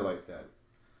well. I really like that.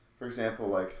 For example,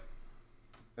 like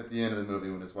at the end of the movie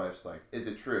when his wife's like, "Is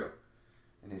it true?"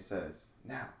 and he says,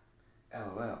 "Now,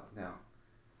 LOL, now,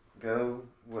 go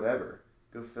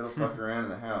fiddle fuck around in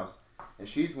the house," and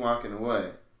she's walking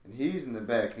away, and he's in the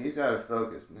back, and he's out of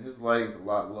focus, and his lighting's a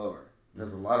lot lower.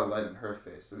 There's a lot of light in her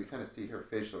face, so we kind of see her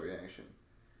facial reaction.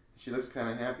 She looks kind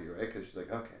of happy, right? Because she's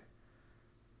like, okay,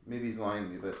 maybe he's lying to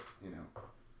me, but, you know,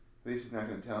 at least he's not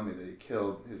going to tell me that he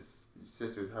killed his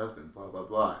sister's husband, blah, blah,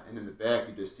 blah. And in the back,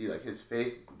 you just see, like, his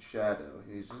face is in shadow.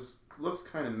 And he just looks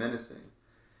kind of menacing.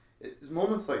 It's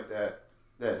moments like that,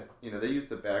 you know, they use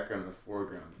the background and the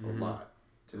foreground a lot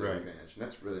to their advantage. And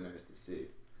that's really nice to see.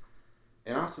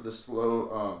 And also the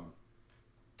slow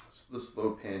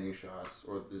panning shots,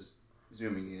 or the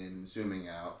zooming in and zooming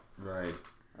out. Right.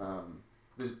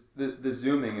 The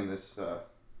zooming in this,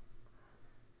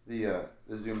 the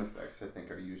zoom effects, I think,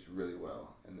 are used really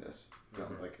well in this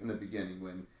film. Like in the beginning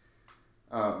when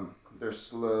they're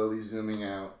slowly zooming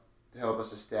out to help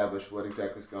us establish what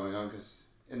exactly is going on. Because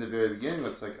in the very beginning,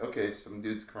 it's like, okay, some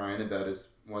dude's crying about his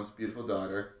once beautiful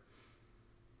daughter.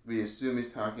 We assume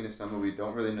he's talking to someone we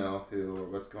don't really know who or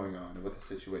what's going on or what the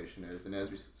situation is. And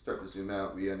as we start to zoom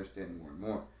out, we understand more and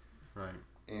more. Right.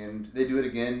 And they do it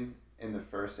again in the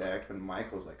first act when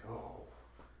Michael's like, oh,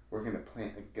 we're going to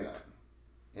plant a gun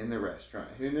in the restaurant.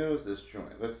 Who knows this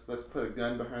joint? Let's put a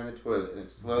gun behind the toilet. And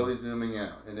it's slowly zooming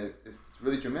out. And it's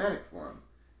really dramatic for him.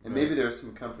 And maybe there's some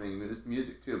accompanying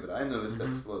music too, but I noticed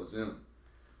that slow zoom.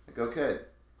 Like, okay,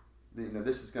 you know,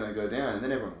 this is going to go down. And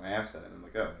then everyone laughs at it. And I'm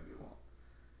like, oh, maybe it won't.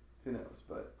 Who knows?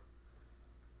 But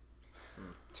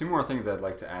two more things I'd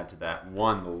like to add to that.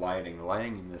 One, the lighting. The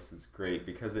lighting in this is great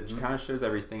because it kind of shows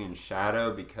everything in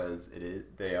shadow because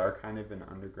they are kind of an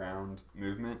underground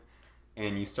movement.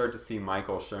 And you start to see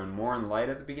Michael shown more in light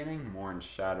at the beginning, more in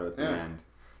shadow at the end.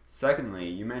 Secondly,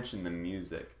 you mentioned the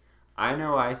music. I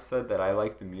know I said that I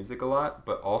like the music a lot,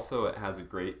 but also it has a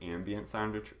great ambient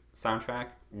soundtrack.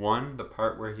 One, the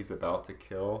part where he's about to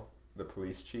kill the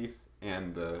police chief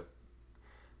and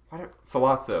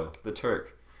Sollozzo, the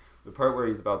Turk. The part where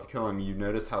he's about to kill him, you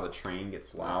notice how the train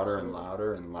gets louder and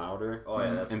louder and louder. Oh,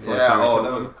 yeah, that's until that kills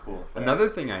was him. a cool effect. Another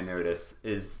thing I notice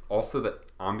is also the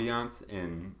ambiance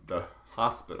in the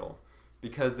hospital,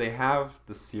 because they have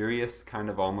the serious kind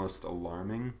of almost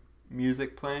alarming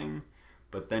music playing,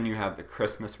 but then you have the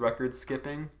Christmas record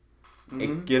skipping.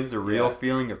 It gives a real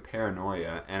feeling of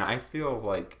paranoia, and I feel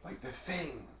like The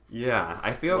Thing. Yeah,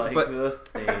 I feel like the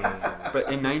thing. but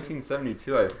in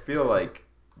 1972, I feel like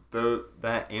though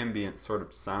that ambient sort of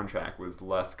soundtrack was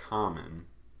less common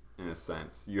in a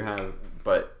sense.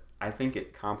 But I think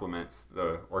it complements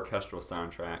the orchestral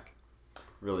soundtrack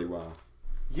really well.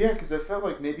 Yeah, because I felt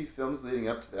like maybe films leading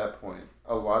up to that point,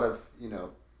 a lot of, you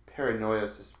know, paranoia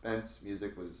suspense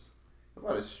music was a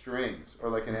lot of strings or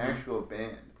like an actual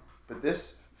band. But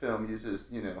this film uses,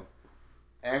 you know,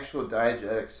 actual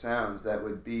diegetic sounds that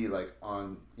would be like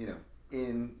on, you know,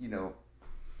 in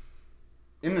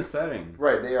In the setting.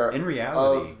 right, they are in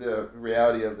reality. of the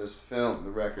reality of this film,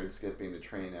 the record skipping, the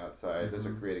train outside. Those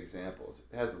are great examples.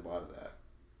 It has a lot of that.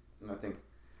 And I think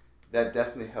that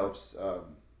definitely helps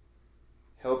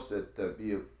it be,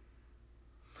 you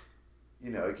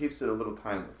know, it keeps it a little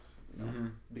timeless, you know,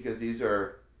 because these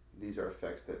are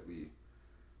effects that we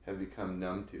have become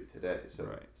numb to today. So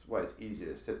that's why it's easy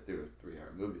to sit through a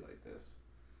 3-hour movie like this.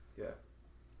 Yeah.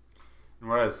 And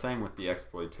what I was saying with the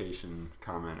exploitation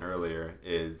comment earlier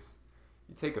is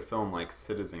you take a film like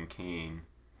Citizen Kane,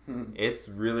 it's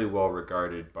really well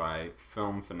regarded by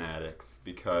film fanatics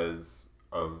because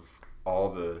of all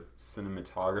the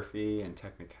cinematography and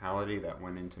technicality that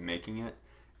went into making it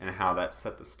and how that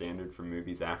set the standard for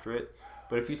movies after it.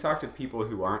 But if you talk to people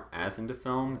who aren't as into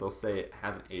film, they'll say it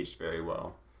hasn't aged very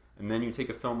well. And then you take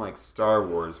a film like Star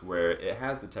Wars, where it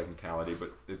has the technicality,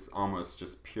 but it's almost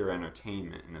just pure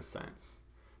entertainment in a sense.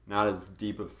 Not as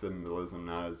deep of symbolism,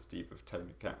 not as deep of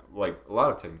like a lot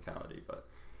of technicality, but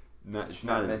it's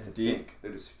not as deep. Think.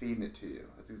 They're just feeding it to you.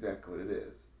 That's exactly what it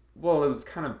is. Well, it was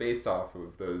kind of based off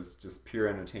of those just pure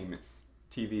entertainment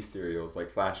TV serials like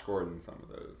Flash Gordon, some of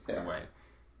those in a way.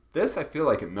 This, I feel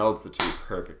like it melds the two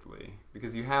perfectly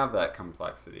because you have that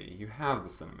complexity, you have the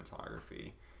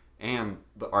cinematography, and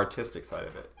the artistic side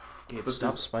of it. Gabe,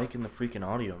 stop spiking the freaking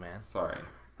audio, man. Sorry.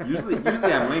 Usually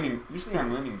I'm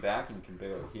leaning back and you can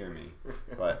barely hear me.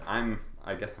 But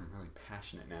I guess I'm really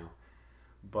passionate now.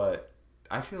 But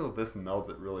I feel this melds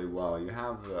it really well. You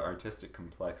have the artistic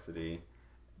complexity,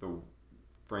 the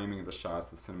framing of the shots,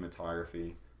 the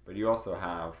cinematography, but you also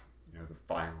have, you know, the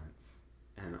violence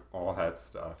and all that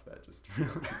stuff that just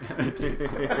really entertains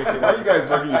me. Why are you guys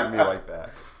looking at me like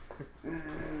that?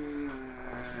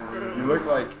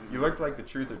 You look like the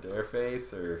Truth or Dare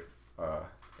face or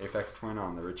Aphex Twin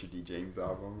on the Richard D. James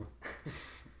album.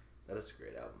 That is a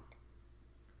great album.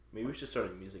 Maybe we should start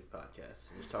a music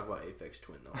podcast and just talk about Aphex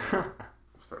Twin though.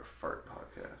 We'll start a fart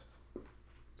podcast.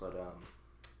 But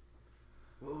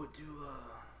What would you,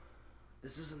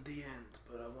 this isn't the end,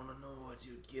 but I want to know what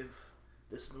you'd give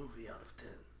this movie out of 10.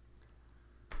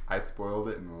 I spoiled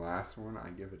it in the last one. I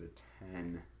give it a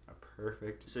 10 a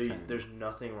perfect So 10. there's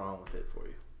nothing wrong with it for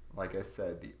you. Like I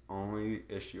said, the only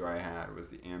issue I had was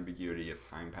the ambiguity of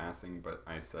time passing, but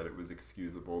I said it was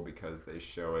excusable because they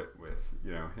show it with,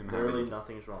 him Literally having...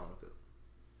 nothing's wrong with it.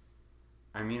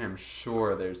 I mean, I'm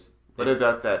sure there's... What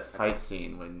about that fight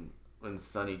scene when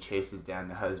Sonny chases down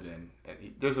the husband?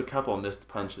 And there's a couple missed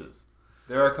punches.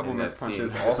 There are a couple in missed that scene.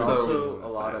 punches. There's Also, also a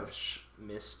lot of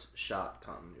missed shot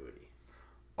continuity.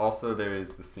 Also, there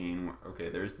is the scene... Okay,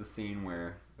 there's the scene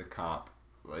where the cop...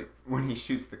 Like, when he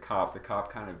shoots the cop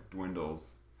kind of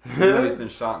dwindles. Even though he's been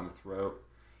shot in the throat,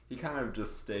 he kind of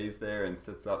just stays there and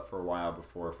sits up for a while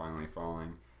before finally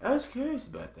falling. I was curious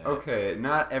about that. Okay,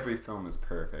 not every film is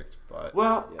perfect, but...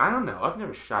 Well, Yeah. I don't know. I've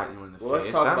never shot anyone in the Well, face.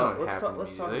 let's talk I don't know about what let's happened talk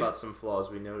immediately. about some flaws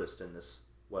we noticed in this.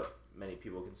 What many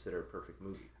people consider a perfect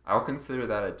movie. I'll consider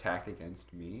that attack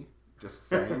against me. Just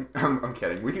saying. I'm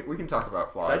kidding. We can talk about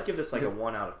So flaws. I'd give this like because- a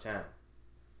 1 out of 10.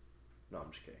 No,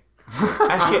 I'm just kidding.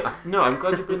 Actually, no, I'm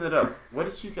glad you bring that up. What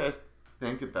did you guys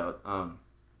think about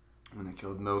when they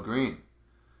killed Mo Green?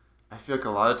 I feel like a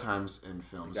lot of times in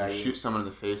films, The guy you you- shoot someone in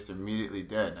the face, they're immediately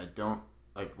dead. I don't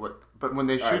like what, but when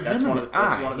they All shoot right, that's him in one the of the,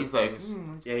 that's eye, one of the he's like,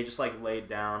 things. Yeah, he just like laid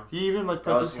down. he even like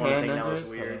That puts was his one hand thing that under was his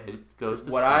weird. head, goes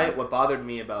to What sleep. bothered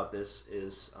me about this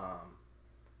is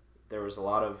there was a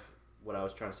lot of what I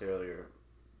was trying to say earlier.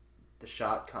 The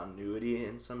shot continuity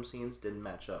in some scenes didn't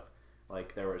match up.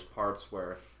 Like there was parts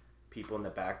where people in the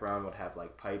background would have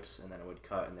like pipes, and then it would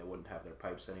cut, and they wouldn't have their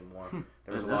pipes anymore.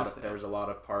 There was I a lot noticed of that. there was a lot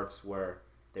of parts where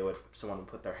someone would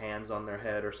put their hands on their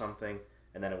head or something,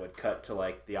 and then it would cut to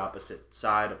like the opposite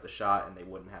side of the shot, and they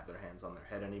wouldn't have their hands on their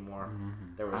head anymore.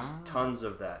 There was tons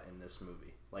of that in this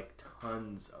movie, like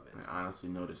tons of it. I honestly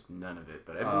noticed none of it,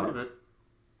 but I believe it.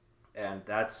 And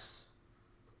that's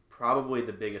probably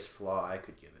the biggest flaw I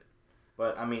could give it.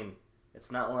 But I mean,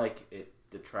 it's not like it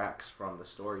detracts from the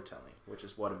storytelling, which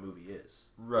is what a movie is.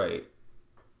 Right.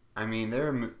 I mean, there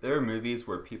are movies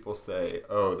where people say,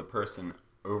 "Oh, the person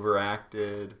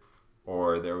overacted,"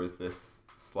 or there was this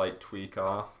slight tweak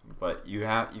off. But you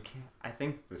can't. I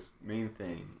think the main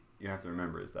thing you have to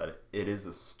remember is that it is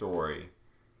a story,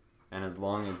 and as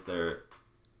long as there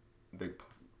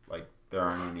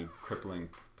aren't any crippling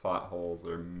plot holes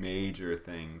or major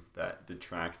things that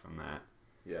detract from that,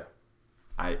 Yeah.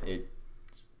 it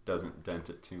doesn't dent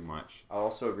it too much. I'll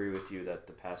also agree with you that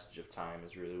the passage of time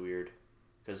is really weird.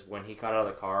 Because when he got out of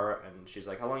the car and she's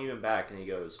like, "How long you been back?" and he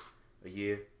goes, "A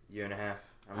year and a half."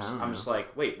 I'm just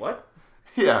like, wait, what?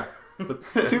 Yeah. But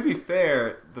to be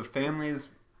fair, the families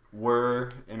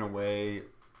were, in a way,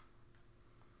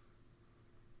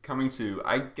 coming to,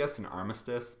 I guess, an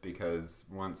armistice, because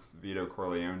once Vito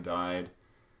Corleone died,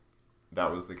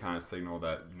 that was the kind of signal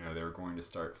that, they were going to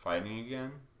start fighting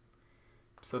again.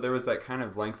 So there was that kind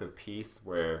of length of peace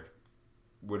where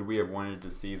would we have wanted to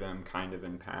see them kind of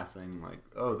in passing, like,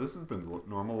 oh, this is the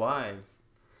normal lives,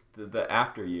 the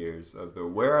after years of the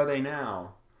where are they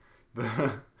now?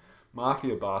 The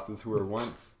mafia bosses who were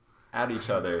once at each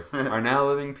other are now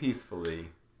living peacefully.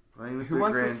 Who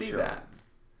wants to see that?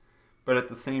 But at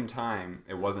the same time,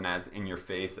 it wasn't as in your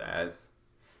face as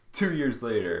 2 years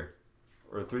later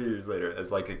or 3 years later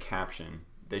as like a caption.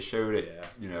 They showed it,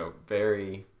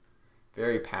 very,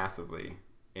 very passively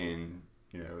in,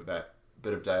 that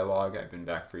bit of dialogue, "I've been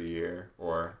back for a year,"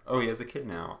 or, "Oh, he has a kid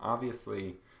now."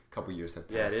 Obviously, a couple years have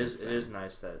passed. Yeah, since then. it is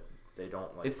nice that they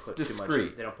don't It's put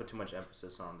discreet. They don't put too much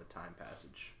emphasis on the time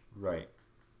passage. Right.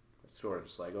 It's sort of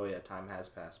just like, oh yeah, time has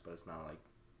passed, but it's not like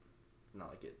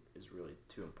it is really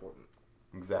too important.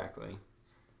 Exactly.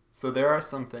 So there are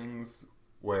some things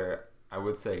where I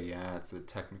would say, yeah, it's a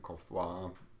technical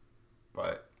flaw,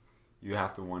 but you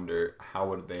have to wonder how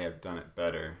would they have done it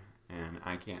better, and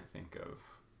I can't think of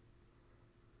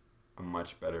a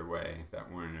much better way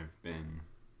that wouldn't have been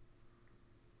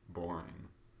boring.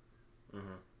 Mm-hmm.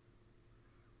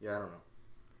 Yeah, I don't know.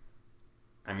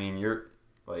 I mean, you're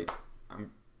like,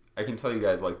 I can tell you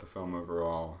guys like the film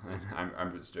overall, and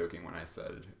I'm just joking when I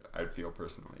said I'd feel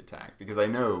personally attacked, because I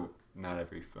know not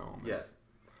every film is.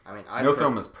 I mean, No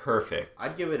film is perfect.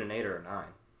 I'd give it an 8 or a 9,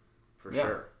 for Yeah.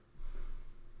 sure.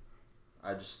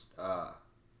 I just, I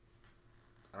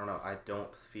don't know. I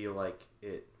don't feel like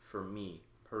it, for me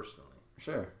personally,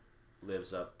 Sure.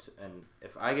 lives up to. And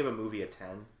if I give a movie a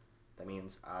 10, that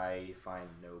means I find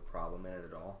no problem in it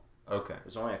at all. Okay.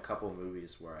 There's only a couple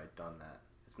movies where I've done that.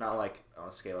 It's not like on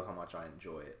a scale of how much I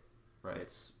enjoy it. Right.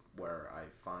 It's where I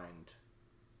find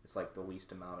it's like the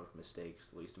least amount of mistakes,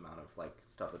 the least amount of like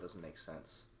stuff that doesn't make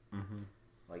sense. Mm-hmm.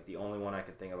 Like the only one I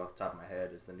can think of off the top of my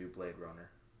head is the new Blade Runner.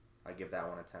 I give that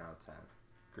one a 10 out of 10.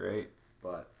 Great.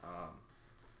 But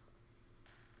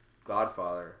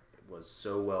Godfather was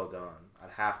so well done.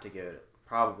 I'd have to give it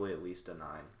probably at least a 9.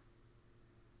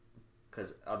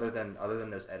 Because other than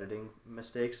those editing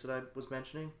mistakes that I was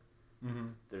mentioning,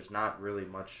 there's not really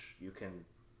much you can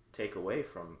take away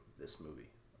from this movie.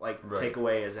 Like, take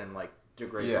away as in, like,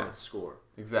 degrade from its score.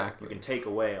 Exactly. You can take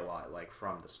away a lot, like,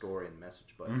 from the story and the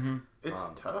message, but... It's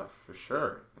tough, for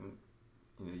sure. And,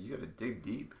 you gotta dig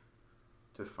deep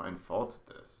to find fault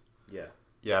with this. Yeah.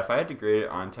 Yeah, if I had to grade it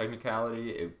on technicality,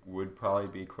 it would probably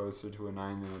be closer to a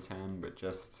 9 than a 10, but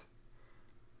just,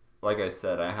 like I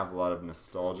said, I have a lot of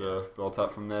nostalgia built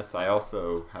up from this. I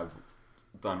also have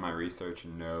done my research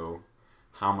and know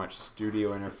how much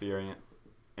studio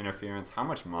interference, how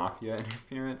much mafia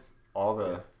interference, all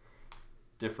the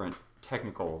different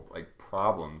technical, like,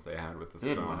 problems they had with this They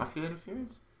had film. mafia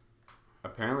interference?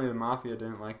 Apparently the mafia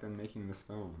didn't like them making this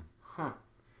film. Huh.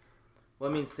 Well,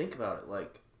 I mean, think about it.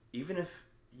 Like, even if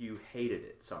you hated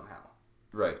it somehow,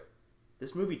 Right.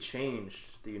 this movie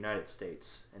changed the United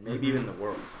States and maybe even the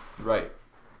world. Right.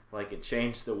 Like, it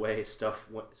changed the way stuff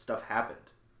happened.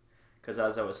 Because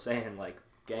as I was saying, like,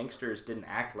 gangsters didn't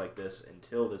act like this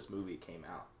until this movie came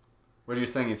out. What you're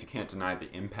saying is you can't deny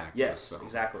the impact Yes, of this film.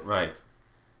 exactly. Right.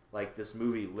 Like, this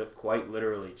movie quite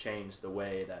literally changed the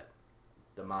way that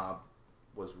the mob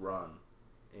was run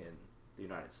in the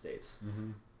United States.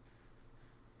 Mm-hmm.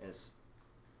 And it's,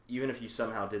 even if you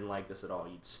somehow didn't like this at all,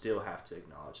 you'd still have to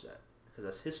acknowledge that. Because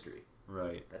that's history.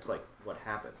 Right. That's, like, what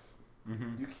happened.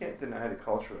 Mm-hmm. You can't deny the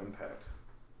cultural impact,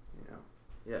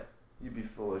 Yeah. You'd be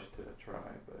foolish to try,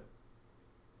 but...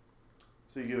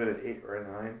 So you give it an 8 or a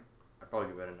 9? I'd probably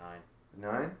give it a 9.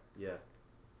 A 9? Yeah.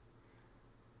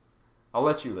 I'll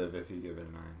let you live if you give it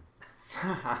a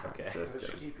 9. Okay. Just But you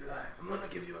kidding. keep your life. I'm gonna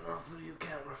give you an offer you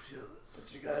can't refuse.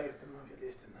 But you gotta give the movie at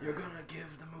least a 9. You're gonna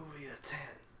give the movie a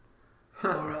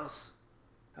 10. Or else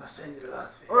I'll send you to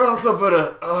Las Vegas. Or also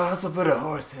put a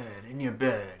horse head in your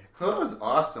bed. Well, that was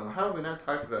awesome. How have we not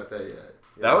talked about that yet?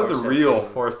 That was a horse head real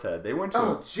scene. horse head. They went to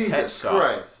Oh, a pet Jesus shop.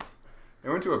 Christ. They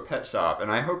went to a pet shop,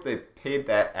 and I hope they paid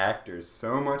that actor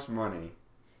so much money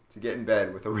to get in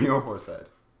bed with a real horse head.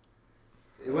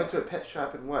 They went to a pet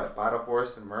shop and what? Bought a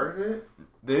horse and murdered it?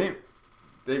 They didn't.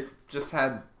 They just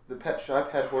had The pet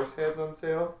shop had horse heads on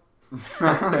sale?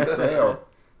 on sale.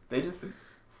 They just.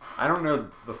 I don't know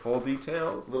the full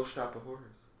details. Little Shop of Horrors.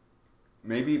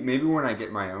 Maybe when I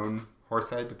get my own horse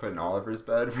head to put in Oliver's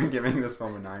bed for giving this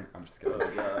film a 9. I'm just kidding.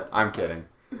 Oh, God. I'm kidding.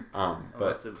 I'll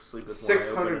But have to sleep with one eye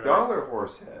open tonight. $600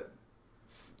 horse head.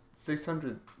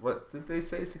 600. What did they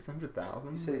say?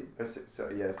 600,000. You say, yeah,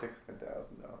 $600,000.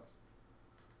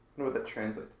 I wonder what that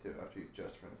translates to after you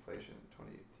adjust for inflation in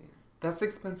 2018. That's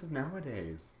expensive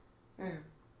nowadays. Yeah.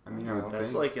 I mean, I would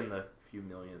That's think. like in the few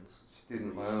millions.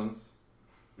 Student At least. loans.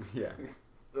 Yeah.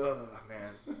 Oh,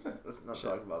 man. Let's not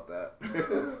talk about that.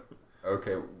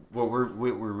 Okay. What we're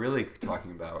really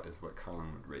talking about is what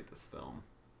Colin would rate this film.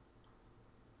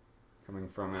 Coming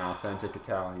from an authentic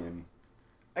Italian.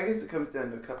 I guess it comes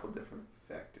down to a couple different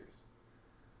factors.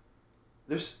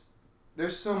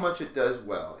 There's so much it does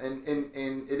well, and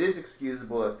it is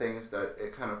excusable at things that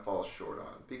it kind of falls short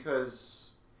on,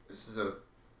 because this is a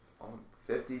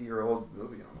 50-year-old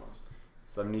movie almost.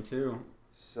 72.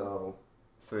 So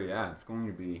Yeah, it's going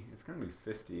to be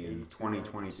 50 in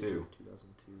 2022. 2002,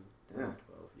 Yeah.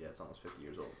 2012. Yeah, it's almost 50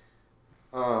 years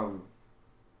old.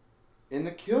 And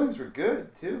the killings were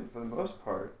good too, for the most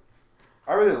part.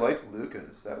 I really liked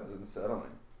Luca's. That was unsettling.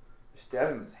 They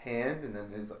stabbed him in his hand, and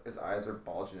then his eyes are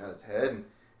bulging out his head,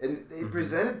 and they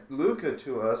presented Luca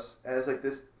to us as like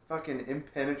this fucking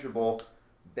impenetrable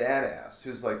badass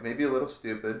who's like maybe a little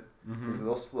stupid. He's a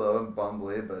little slow and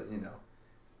bumbly, but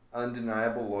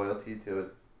undeniable loyalty to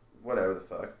it, whatever the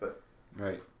fuck. But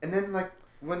Right. and then like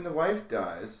when the wife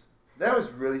dies, that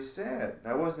was really sad.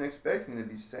 I wasn't expecting to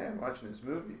be sad watching this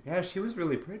movie, Yeah, she was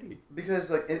really pretty. because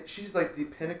like she's like the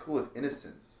pinnacle of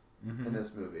innocence in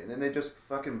this movie, and then they just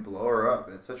fucking blow her up,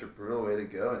 and it's such a brutal way to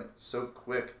go, and it's so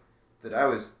quick that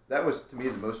that was to me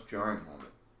the most jarring moment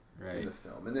in Right. the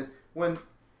film. And then when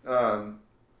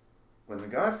the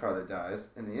Godfather dies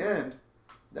in the end,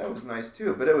 that was nice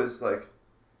too, but it was like,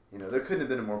 there couldn't have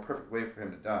been a more perfect way for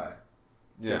him to die.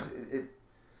 Yeah.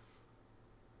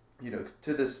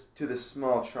 To this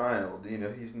small child,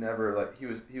 he's never like he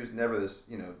was never this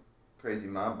crazy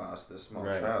mob boss to this small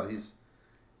Right. child. He's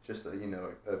just a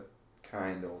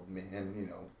kind old man,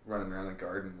 running around the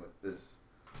garden with this.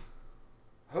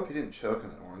 I hope he didn't choke on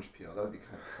an orange peel. That would be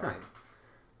kind of funny.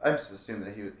 I'm just assuming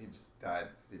that he just died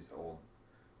because he's old.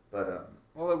 But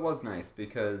Well, it was nice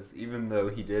because even though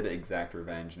he did exact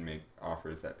revenge and make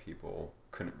offers that people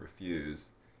couldn't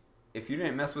refuse, if you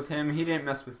didn't mess with him, he didn't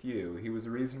mess with you. He was a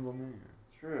reasonable man.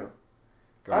 it's true.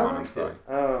 Go I on, I'm liked sorry.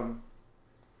 it.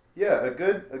 Yeah, a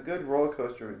good roller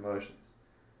coaster of emotions.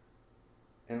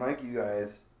 And like you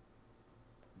guys,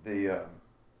 the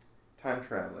time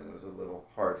traveling was a little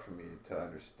hard for me to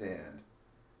understand.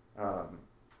 And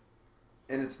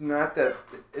it's not that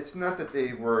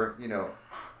they were,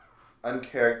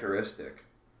 uncharacteristic,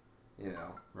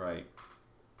 Right.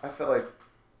 I felt like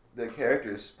the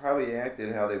characters probably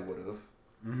acted how they would have,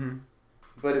 Mm-hmm.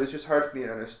 but it was just hard for me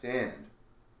to understand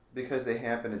because they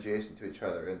happen adjacent to each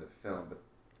other in the film, but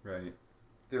Right.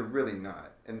 they're really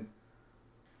not. And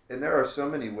there are so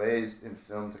many ways in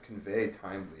film to convey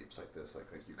time leaps like this, like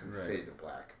you can Right. fade to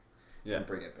black Yeah. and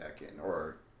bring it back in,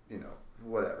 or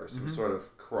whatever, some Mhm. sort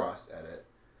of cross edit.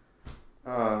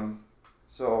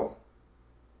 So,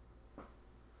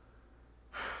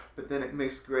 but then it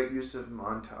makes great use of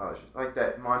montage, like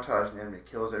that montage in Anime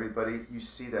Kills Everybody. You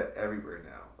see that everywhere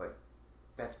now. Like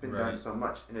that's been done Right. so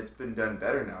much, and it's been done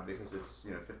better now because it's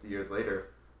 50 years later.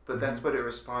 But that's what it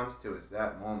responds to is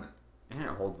that moment. And it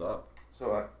holds up.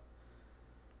 So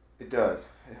it does.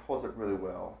 It holds up really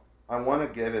well. I want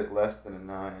to give it less than a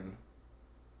 9.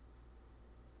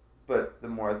 But the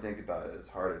more I think about it, it's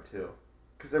harder too.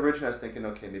 Because originally I was thinking,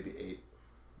 okay, maybe 8,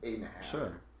 8.5.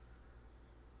 Sure.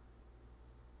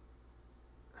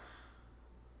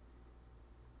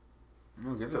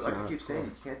 No, give But us like your I keep honest saying, score.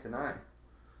 you can't deny.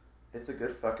 It's a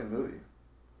good fucking movie.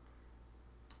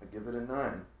 I give it a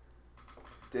 9.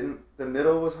 The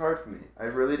middle was hard for me. I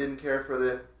really didn't care for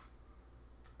the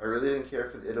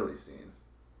Italy scenes.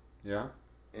 Yeah.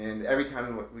 And every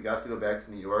time we got to go back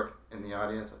to New York in the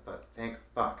audience, I thought, thank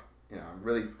fuck. I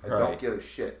Right. don't give a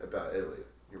shit about Italy.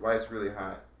 Your wife's really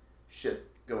hot. Shit's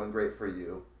going great for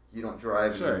you. You don't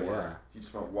drive Sure, anymore. yeah. You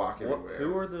just want to walk everywhere.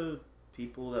 Who are the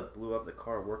people that blew up the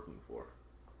car working for?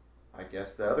 I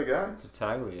guess the other guys.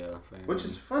 Tattaglia family. Which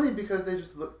is funny because they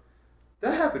just look...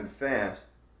 That happened fast.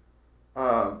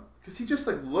 Because he just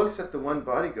looks at the one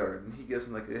bodyguard and he gives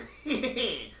him a...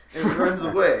 and runs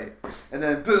away. And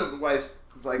then boom, the wife's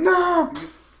like... No!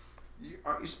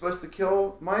 Aren't you supposed to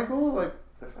kill Michael? Like,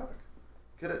 the fuck?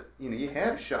 You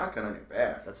had a shotgun on your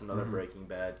back. That's another Mhm. Breaking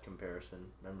Bad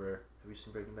comparison. Remember? Have you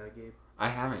seen Breaking Bad, Gabe? I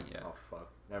haven't yet. Oh fuck.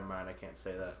 Never mind. I can't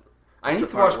say that. I It's need the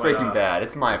to part watch when, Breaking Bad.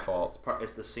 It's my fault.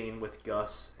 It's the scene with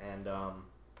Gus and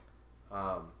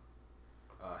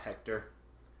Hector.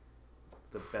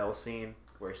 The bell scene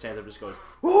where he stands up and just goes,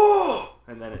 "Whoa!"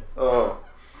 and then it. Oh,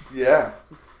 yeah.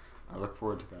 I look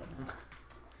forward to that.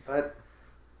 But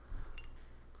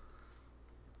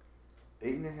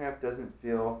 8.5 doesn't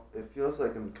feel... It feels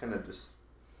like I'm kind of just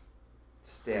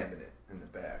stabbing it in the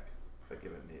back if I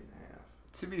give it an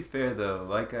 8.5. To be fair, though,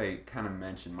 like I kind of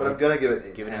mentioned, But I'm gonna give it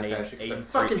 8.5 Give it an 8, actually, 'cause 8 I and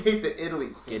fucking hate the Italy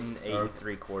Getting scene. 8 and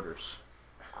 3/4.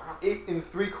 8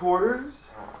 3/4.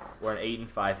 We're an 8 and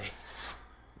 5/8.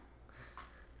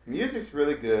 Music's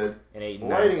really good. And 8 The and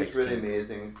 9 lighting is really 16ths.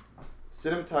 amazing.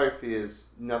 Cinematography is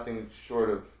nothing short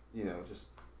of, just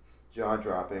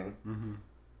jaw-dropping. Mm-hmm.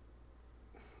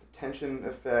 The tension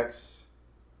effects,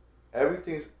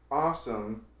 everything's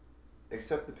awesome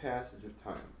except the passage of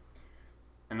time.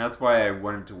 And that's why I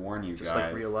wanted to warn you Just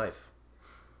guys. like real life.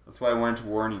 That's why I wanted to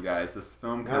warn you guys. This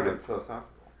film Now kind we're of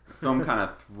philosophical.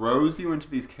 throws you into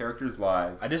these characters'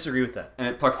 lives, I disagree with that. and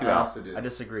it plucks you I out. also do. I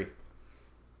disagree.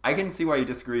 I can see why you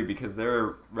disagree because there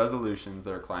are resolutions,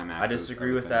 there are I climaxes.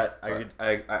 disagree with that.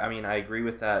 I mean, I agree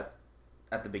with that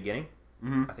at the beginning.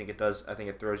 Mm-hmm. I think it does. I think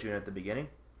it throws you in at the beginning.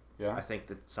 Yeah, I think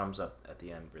that sums up at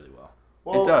the end really well.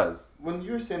 Well, it does. When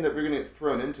you were saying that we're going to get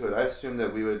thrown into it, I assumed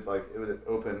that we would, it would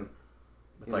open...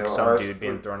 With You like know, some our dude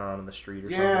being split- thrown out on the street or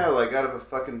Yeah, something. like out of a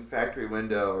fucking factory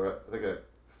window or like a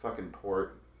fucking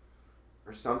port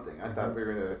or something. I thought we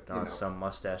were going to, On some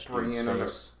mustache bring dude's in on a-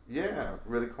 face. yeah,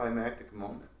 really climactic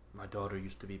moment. My daughter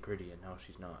used to be pretty and now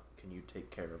she's not. Can you take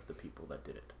care of the people that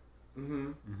did it? Mm-hmm.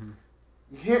 Mm-hmm.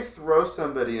 You can't throw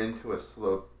somebody into a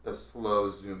slow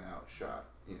zoom out shot,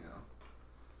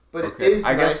 But Okay, it is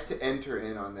I nice guess- to enter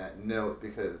in on that note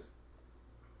because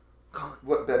Colin,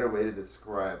 what better way to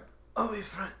describe? are we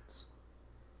friends?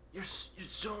 You're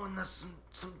showing us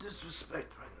some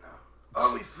disrespect right now.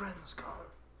 Are we friends,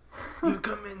 Colin? You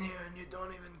come in here and you don't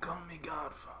even call me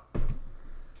Godfather.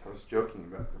 I was joking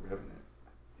about The Revenant.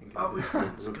 I think it Are we is a good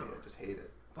friends, movie, Scott? I just hate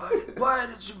it. Why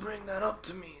did you bring that up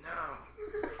to me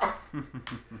now?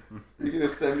 You're gonna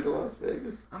send me to Las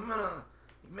Vegas? I'm gonna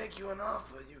make you an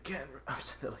offer you can't. I've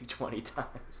said it like 20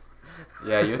 times.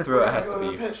 Yeah, your throat has to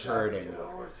Go be the pet shop and hurting. get a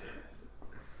horse head.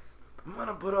 I'm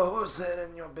gonna put a horse head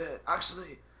in your bed.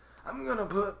 Actually, I'm gonna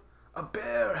put a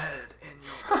bear head in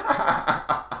your bed.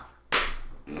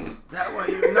 That way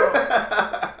you know.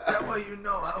 That way you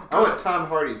know how I want good. Tom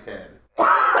Hardy's head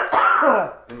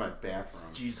in my bathroom.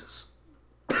 Jesus.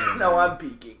 Now I'm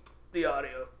peeking. the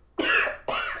audio.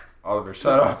 Oliver,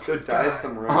 shut up. Go die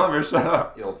somewhere else. Oliver, shut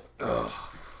up. You old fuck.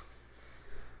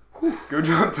 Go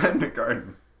drop dead in the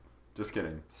garden. Just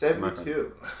kidding. 72.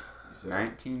 You said.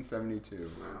 1972.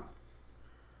 Wow.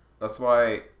 That's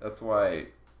why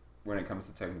when it comes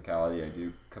to technicality, I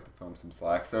do cut the film some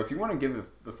slack. So if you want to give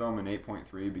the film an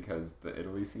 8.3 because the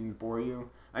Italy scenes bore you,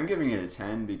 I'm giving it a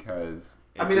 10 because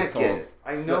it I just get holds, it.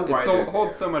 I know why it they're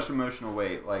holds there. so much emotional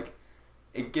weight. Like,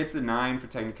 it gets a 9 for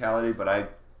technicality, but I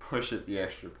push it the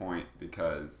extra point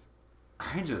because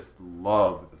I just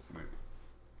love this movie.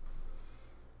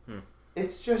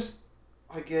 It's just,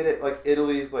 I get it. Like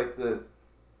Italy's like the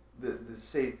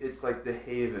safe. It's like the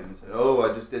haven. It's like, oh,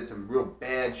 I just did some real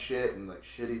bad shit in like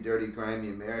shitty, dirty, grimy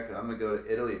America. I'm gonna go to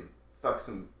Italy and fuck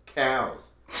some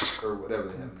cows or whatever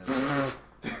they have.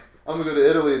 I'm gonna go to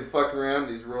Italy and fuck around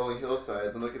these rolling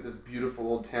hillsides and look at this beautiful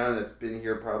old town that's been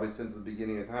here probably since the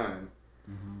beginning of time,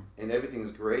 and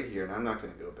everything's great here, and I'm not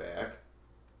gonna go back.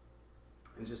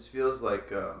 It just feels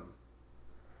like.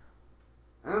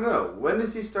 I don't know. When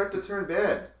does he start to turn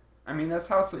bad? I mean, that's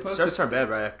how it's It supposed starts to. to turn bad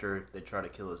right after they try to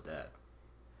kill his dad.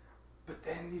 But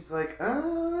then he's like,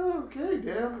 oh, okay,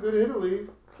 Dad, I'm going to go to Italy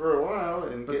for a while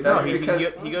and But get... that's No,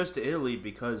 because- he goes to Italy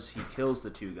because he kills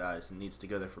the two guys and needs to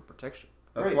go there for protection.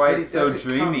 That's Right, why but it's he so doesn't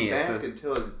dreamy. come It's back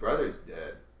until his brother's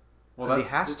dead. well, Because that's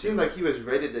he has It to. seemed like he was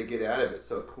ready to get out of it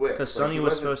so quick. Because Like, Sonny he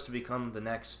was wasn't- supposed to become the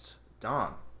next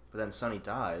Don, but then Sonny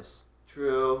dies,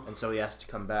 True, and so he has to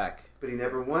come back. but he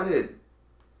never wanted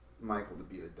Michael to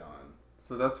be the Don.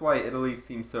 So that's why Italy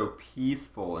seemed so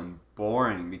peaceful and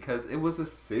boring, because it was a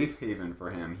safe haven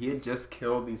for him. He had just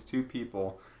killed these two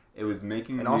people. It was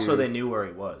making And also they news. knew where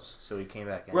he was, so he came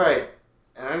back anyway. Right,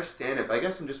 and I understand it, but I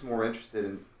guess I'm just more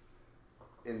interested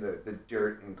in the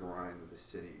dirt and grind of the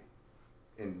city,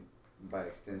 and by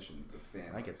extension, the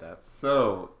family. I get that.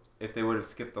 So, if they would have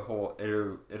skipped the whole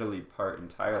Italy part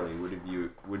entirely,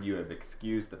 would you have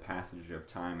excused the passage of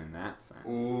time in that sense?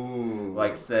 Ooh.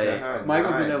 Like, say, yeah,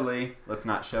 Michael's in nice. Italy, let's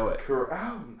not show it.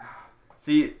 Oh,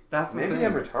 See, that's the maybe thing.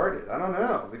 I'm retarded. I don't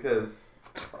know, because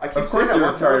I keep Of course saying I you're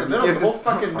want more in retarded. the You middle. give The whole this-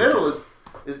 fucking middle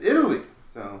is Italy.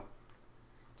 So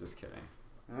Just kidding.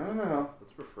 I don't know.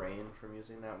 Let's refrain from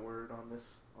using that word on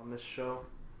this show.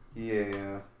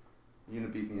 Yeah, you gonna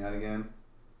beat me out again?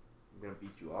 I'm gonna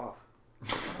beat you off.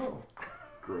 Oh,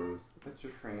 Gross. let's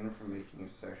refrain from making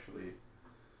sexually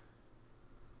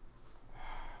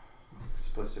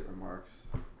explicit remarks.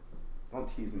 Don't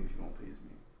tease me if you won't please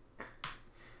me.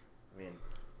 I mean,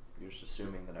 you're just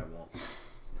assuming that I won't.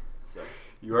 So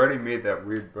You already made that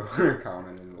weird boner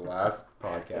comment in the last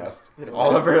podcast.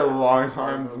 Oliver long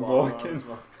arms and Vulcan.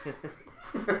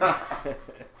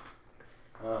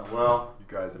 Well, You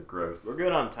guys are gross. We're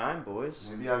good on time, boys.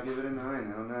 maybe I'll give it a 9. I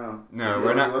don't know. No, Maybe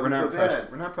we're it not. wasn't so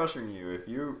bad. We're not pressuring you. If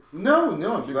you, No, I'm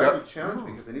You glad got- you challenged no.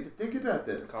 me because I need to think about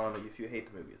this. Colin, if you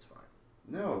hate the movie, it's fine.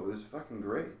 No, it was fucking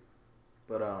great.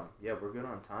 But yeah, we're good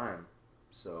on time.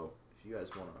 So if you guys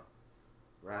want to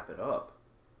wrap it up,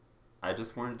 I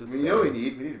just wanted to I say. mean, you know what we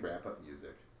need? We need wrap up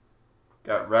music.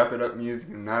 Got wrap it up music.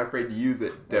 I'm not afraid to use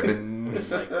it, Devin.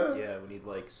 like yeah, we need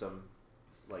like some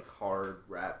like hard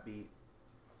rap beat.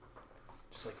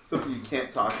 Just like Something you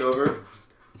can't talk over.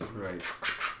 Right.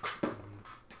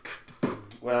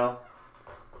 Well,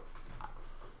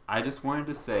 I just wanted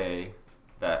to say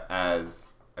that as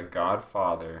a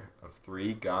godfather of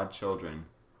 3 godchildren,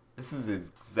 this is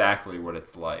exactly what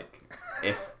it's like.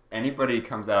 If anybody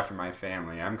comes after my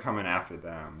family, I'm coming after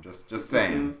them. Just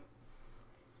saying.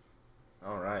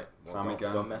 all right. Well, Tommy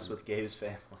don't guns mess and- with Gabe's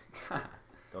family.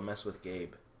 Don't mess with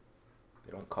Gabe.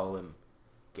 They don't call him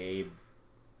Gabe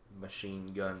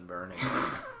Machine Gun Burning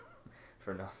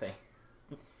for nothing.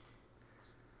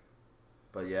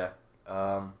 But yeah,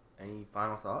 any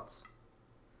final thoughts?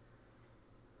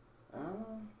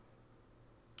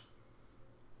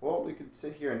 Well, we could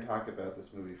sit here and talk about this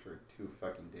movie for 2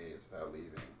 fucking days without leaving.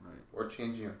 Right. Or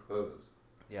changing our clothes.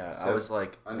 Yeah, I So- was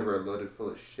like, Underwear loaded full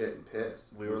of shit and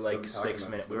piss. we were still like talking 6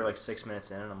 about minutes. this We were movie. like 6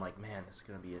 minutes in, and I'm like, man, this is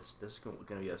gonna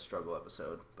be a struggle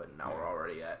episode. But now we're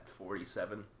already at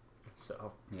 47,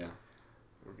 so Yeah.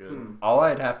 we're good. All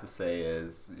I'd have to say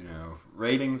is,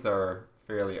 ratings are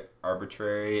fairly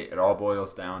arbitrary. It all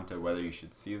boils down to whether you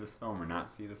should see this film or not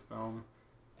see this film.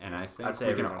 And I think I'd say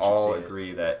we can everyone should all see it.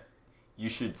 agree that you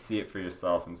should see it for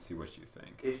yourself and see what you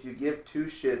think. If you give 2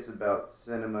 shits about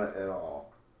cinema at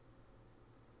all,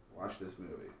 watch this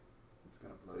movie. It's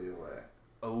gonna blow you away.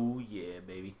 Oh yeah,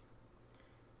 baby.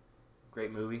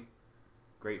 Great movie,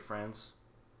 great friends,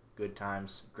 good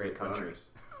times, great country, boners.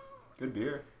 Good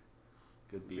beer.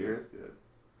 good Beer beer. is good.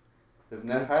 The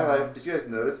Net High Life. Did you guys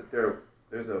notice that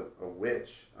there's a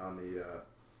witch on the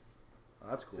Oh,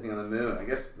 that's cool. Sitting on the moon. I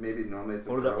guess maybe normally it's a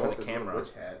Hold it up girl for with the a little camera.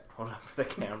 witch hat. Hold up for the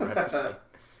camera. To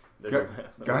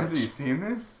see. Guys, are you seeing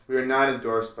this? We are not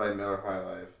endorsed by Miller High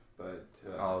Life, but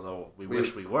Although we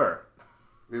wish we were.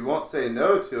 we won't say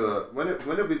no to when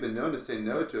have we been known to say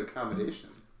no to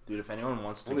accommodations? Dude, if anyone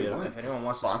wants to Only get, once. if anyone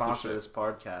wants to sponsor Sponsorship. this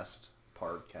podcast,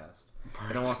 if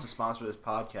anyone wants to sponsor this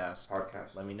podcast,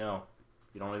 let me know.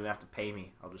 You don't even have to pay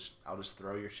me. I'll just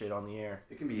throw your shit on the air.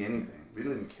 It can be anything. We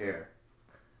don't even care.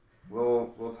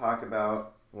 We'll talk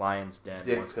about Lions Den.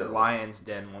 Dick Wants, pills. Lions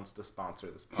Den wants to sponsor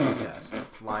this podcast.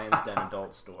 Lions Den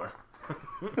Adult Store.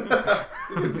 It'd be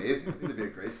amazing. I think it'd be a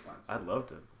great sponsor. I'd love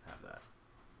to have that.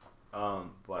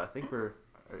 But I think are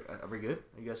we good?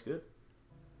 Are you guys good?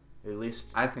 At least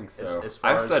I think so. as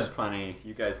far I've as- said plenty.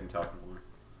 You guys can talk more.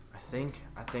 I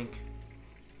think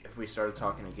if we started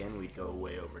talking again, we'd go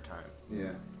way over time. Yeah.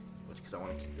 Because I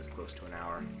want to keep this close to an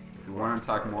hour. If we want to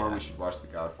talk more, we should watch The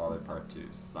Godfather Part 2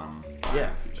 some Yeah,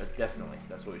 in the future. definitely.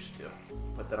 That's what we should do.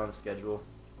 Put that on the schedule.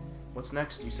 What's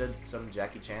next? You said some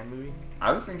Jackie Chan movie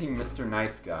I was thinking Mr.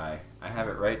 Nice Guy. I have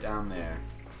it right down there.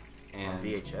 on And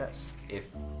VHS.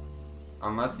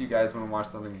 unless you guys want to watch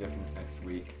something different next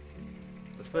week,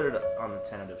 Let's put it on the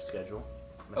tentative schedule.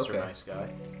 Mr. Okay. Nice Guy.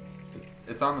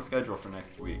 it's on the schedule for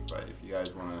next week. But if you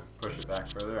guys want to push it back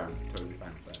further, I'm totally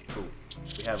fine with that. Cool.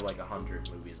 We have like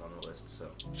 100 movies on the list, so.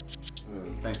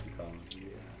 Thank you, Colin.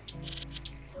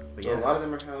 But Well, yeah, a lot of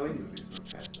them are Halloween movies.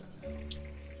 We're past that now.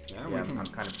 Yeah, yeah, we can. I'm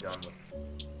kind of done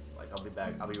with. Like, I'll be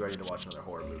back. I'll be ready to watch another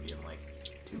horror movie in like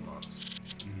 2 months.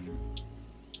 Mhm.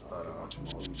 I'll watch them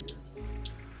all year.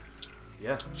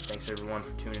 Yeah. Thanks everyone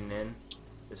for tuning in.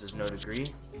 This is No Degree.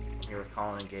 I'm here with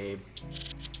Colin and Gabe.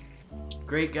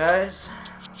 Great guys.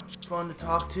 Fun to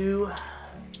talk to.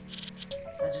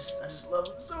 I just love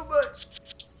them so much.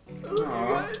 I love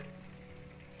Aw.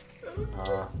 you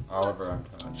guys. Oliver, I'm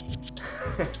touched.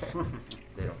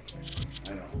 They don't care. I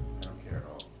don't care at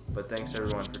all. But thanks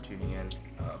everyone for tuning in.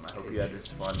 I hope you had as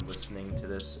fun listening to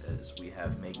this as we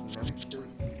have making them.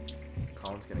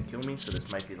 Colin's gonna kill me, so this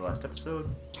might be the last episode.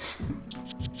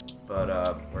 But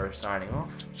we're signing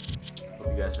off. Hope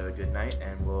you guys have a good night,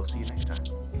 and we'll see you next time.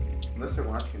 Unless they're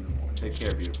watching in the morning. Take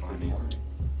care, beautiful honeys.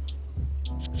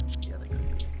 Yeah, they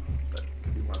could be. But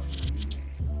Could be watching in the evening.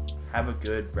 have a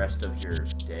good rest of your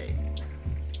day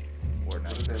or What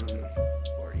night. if they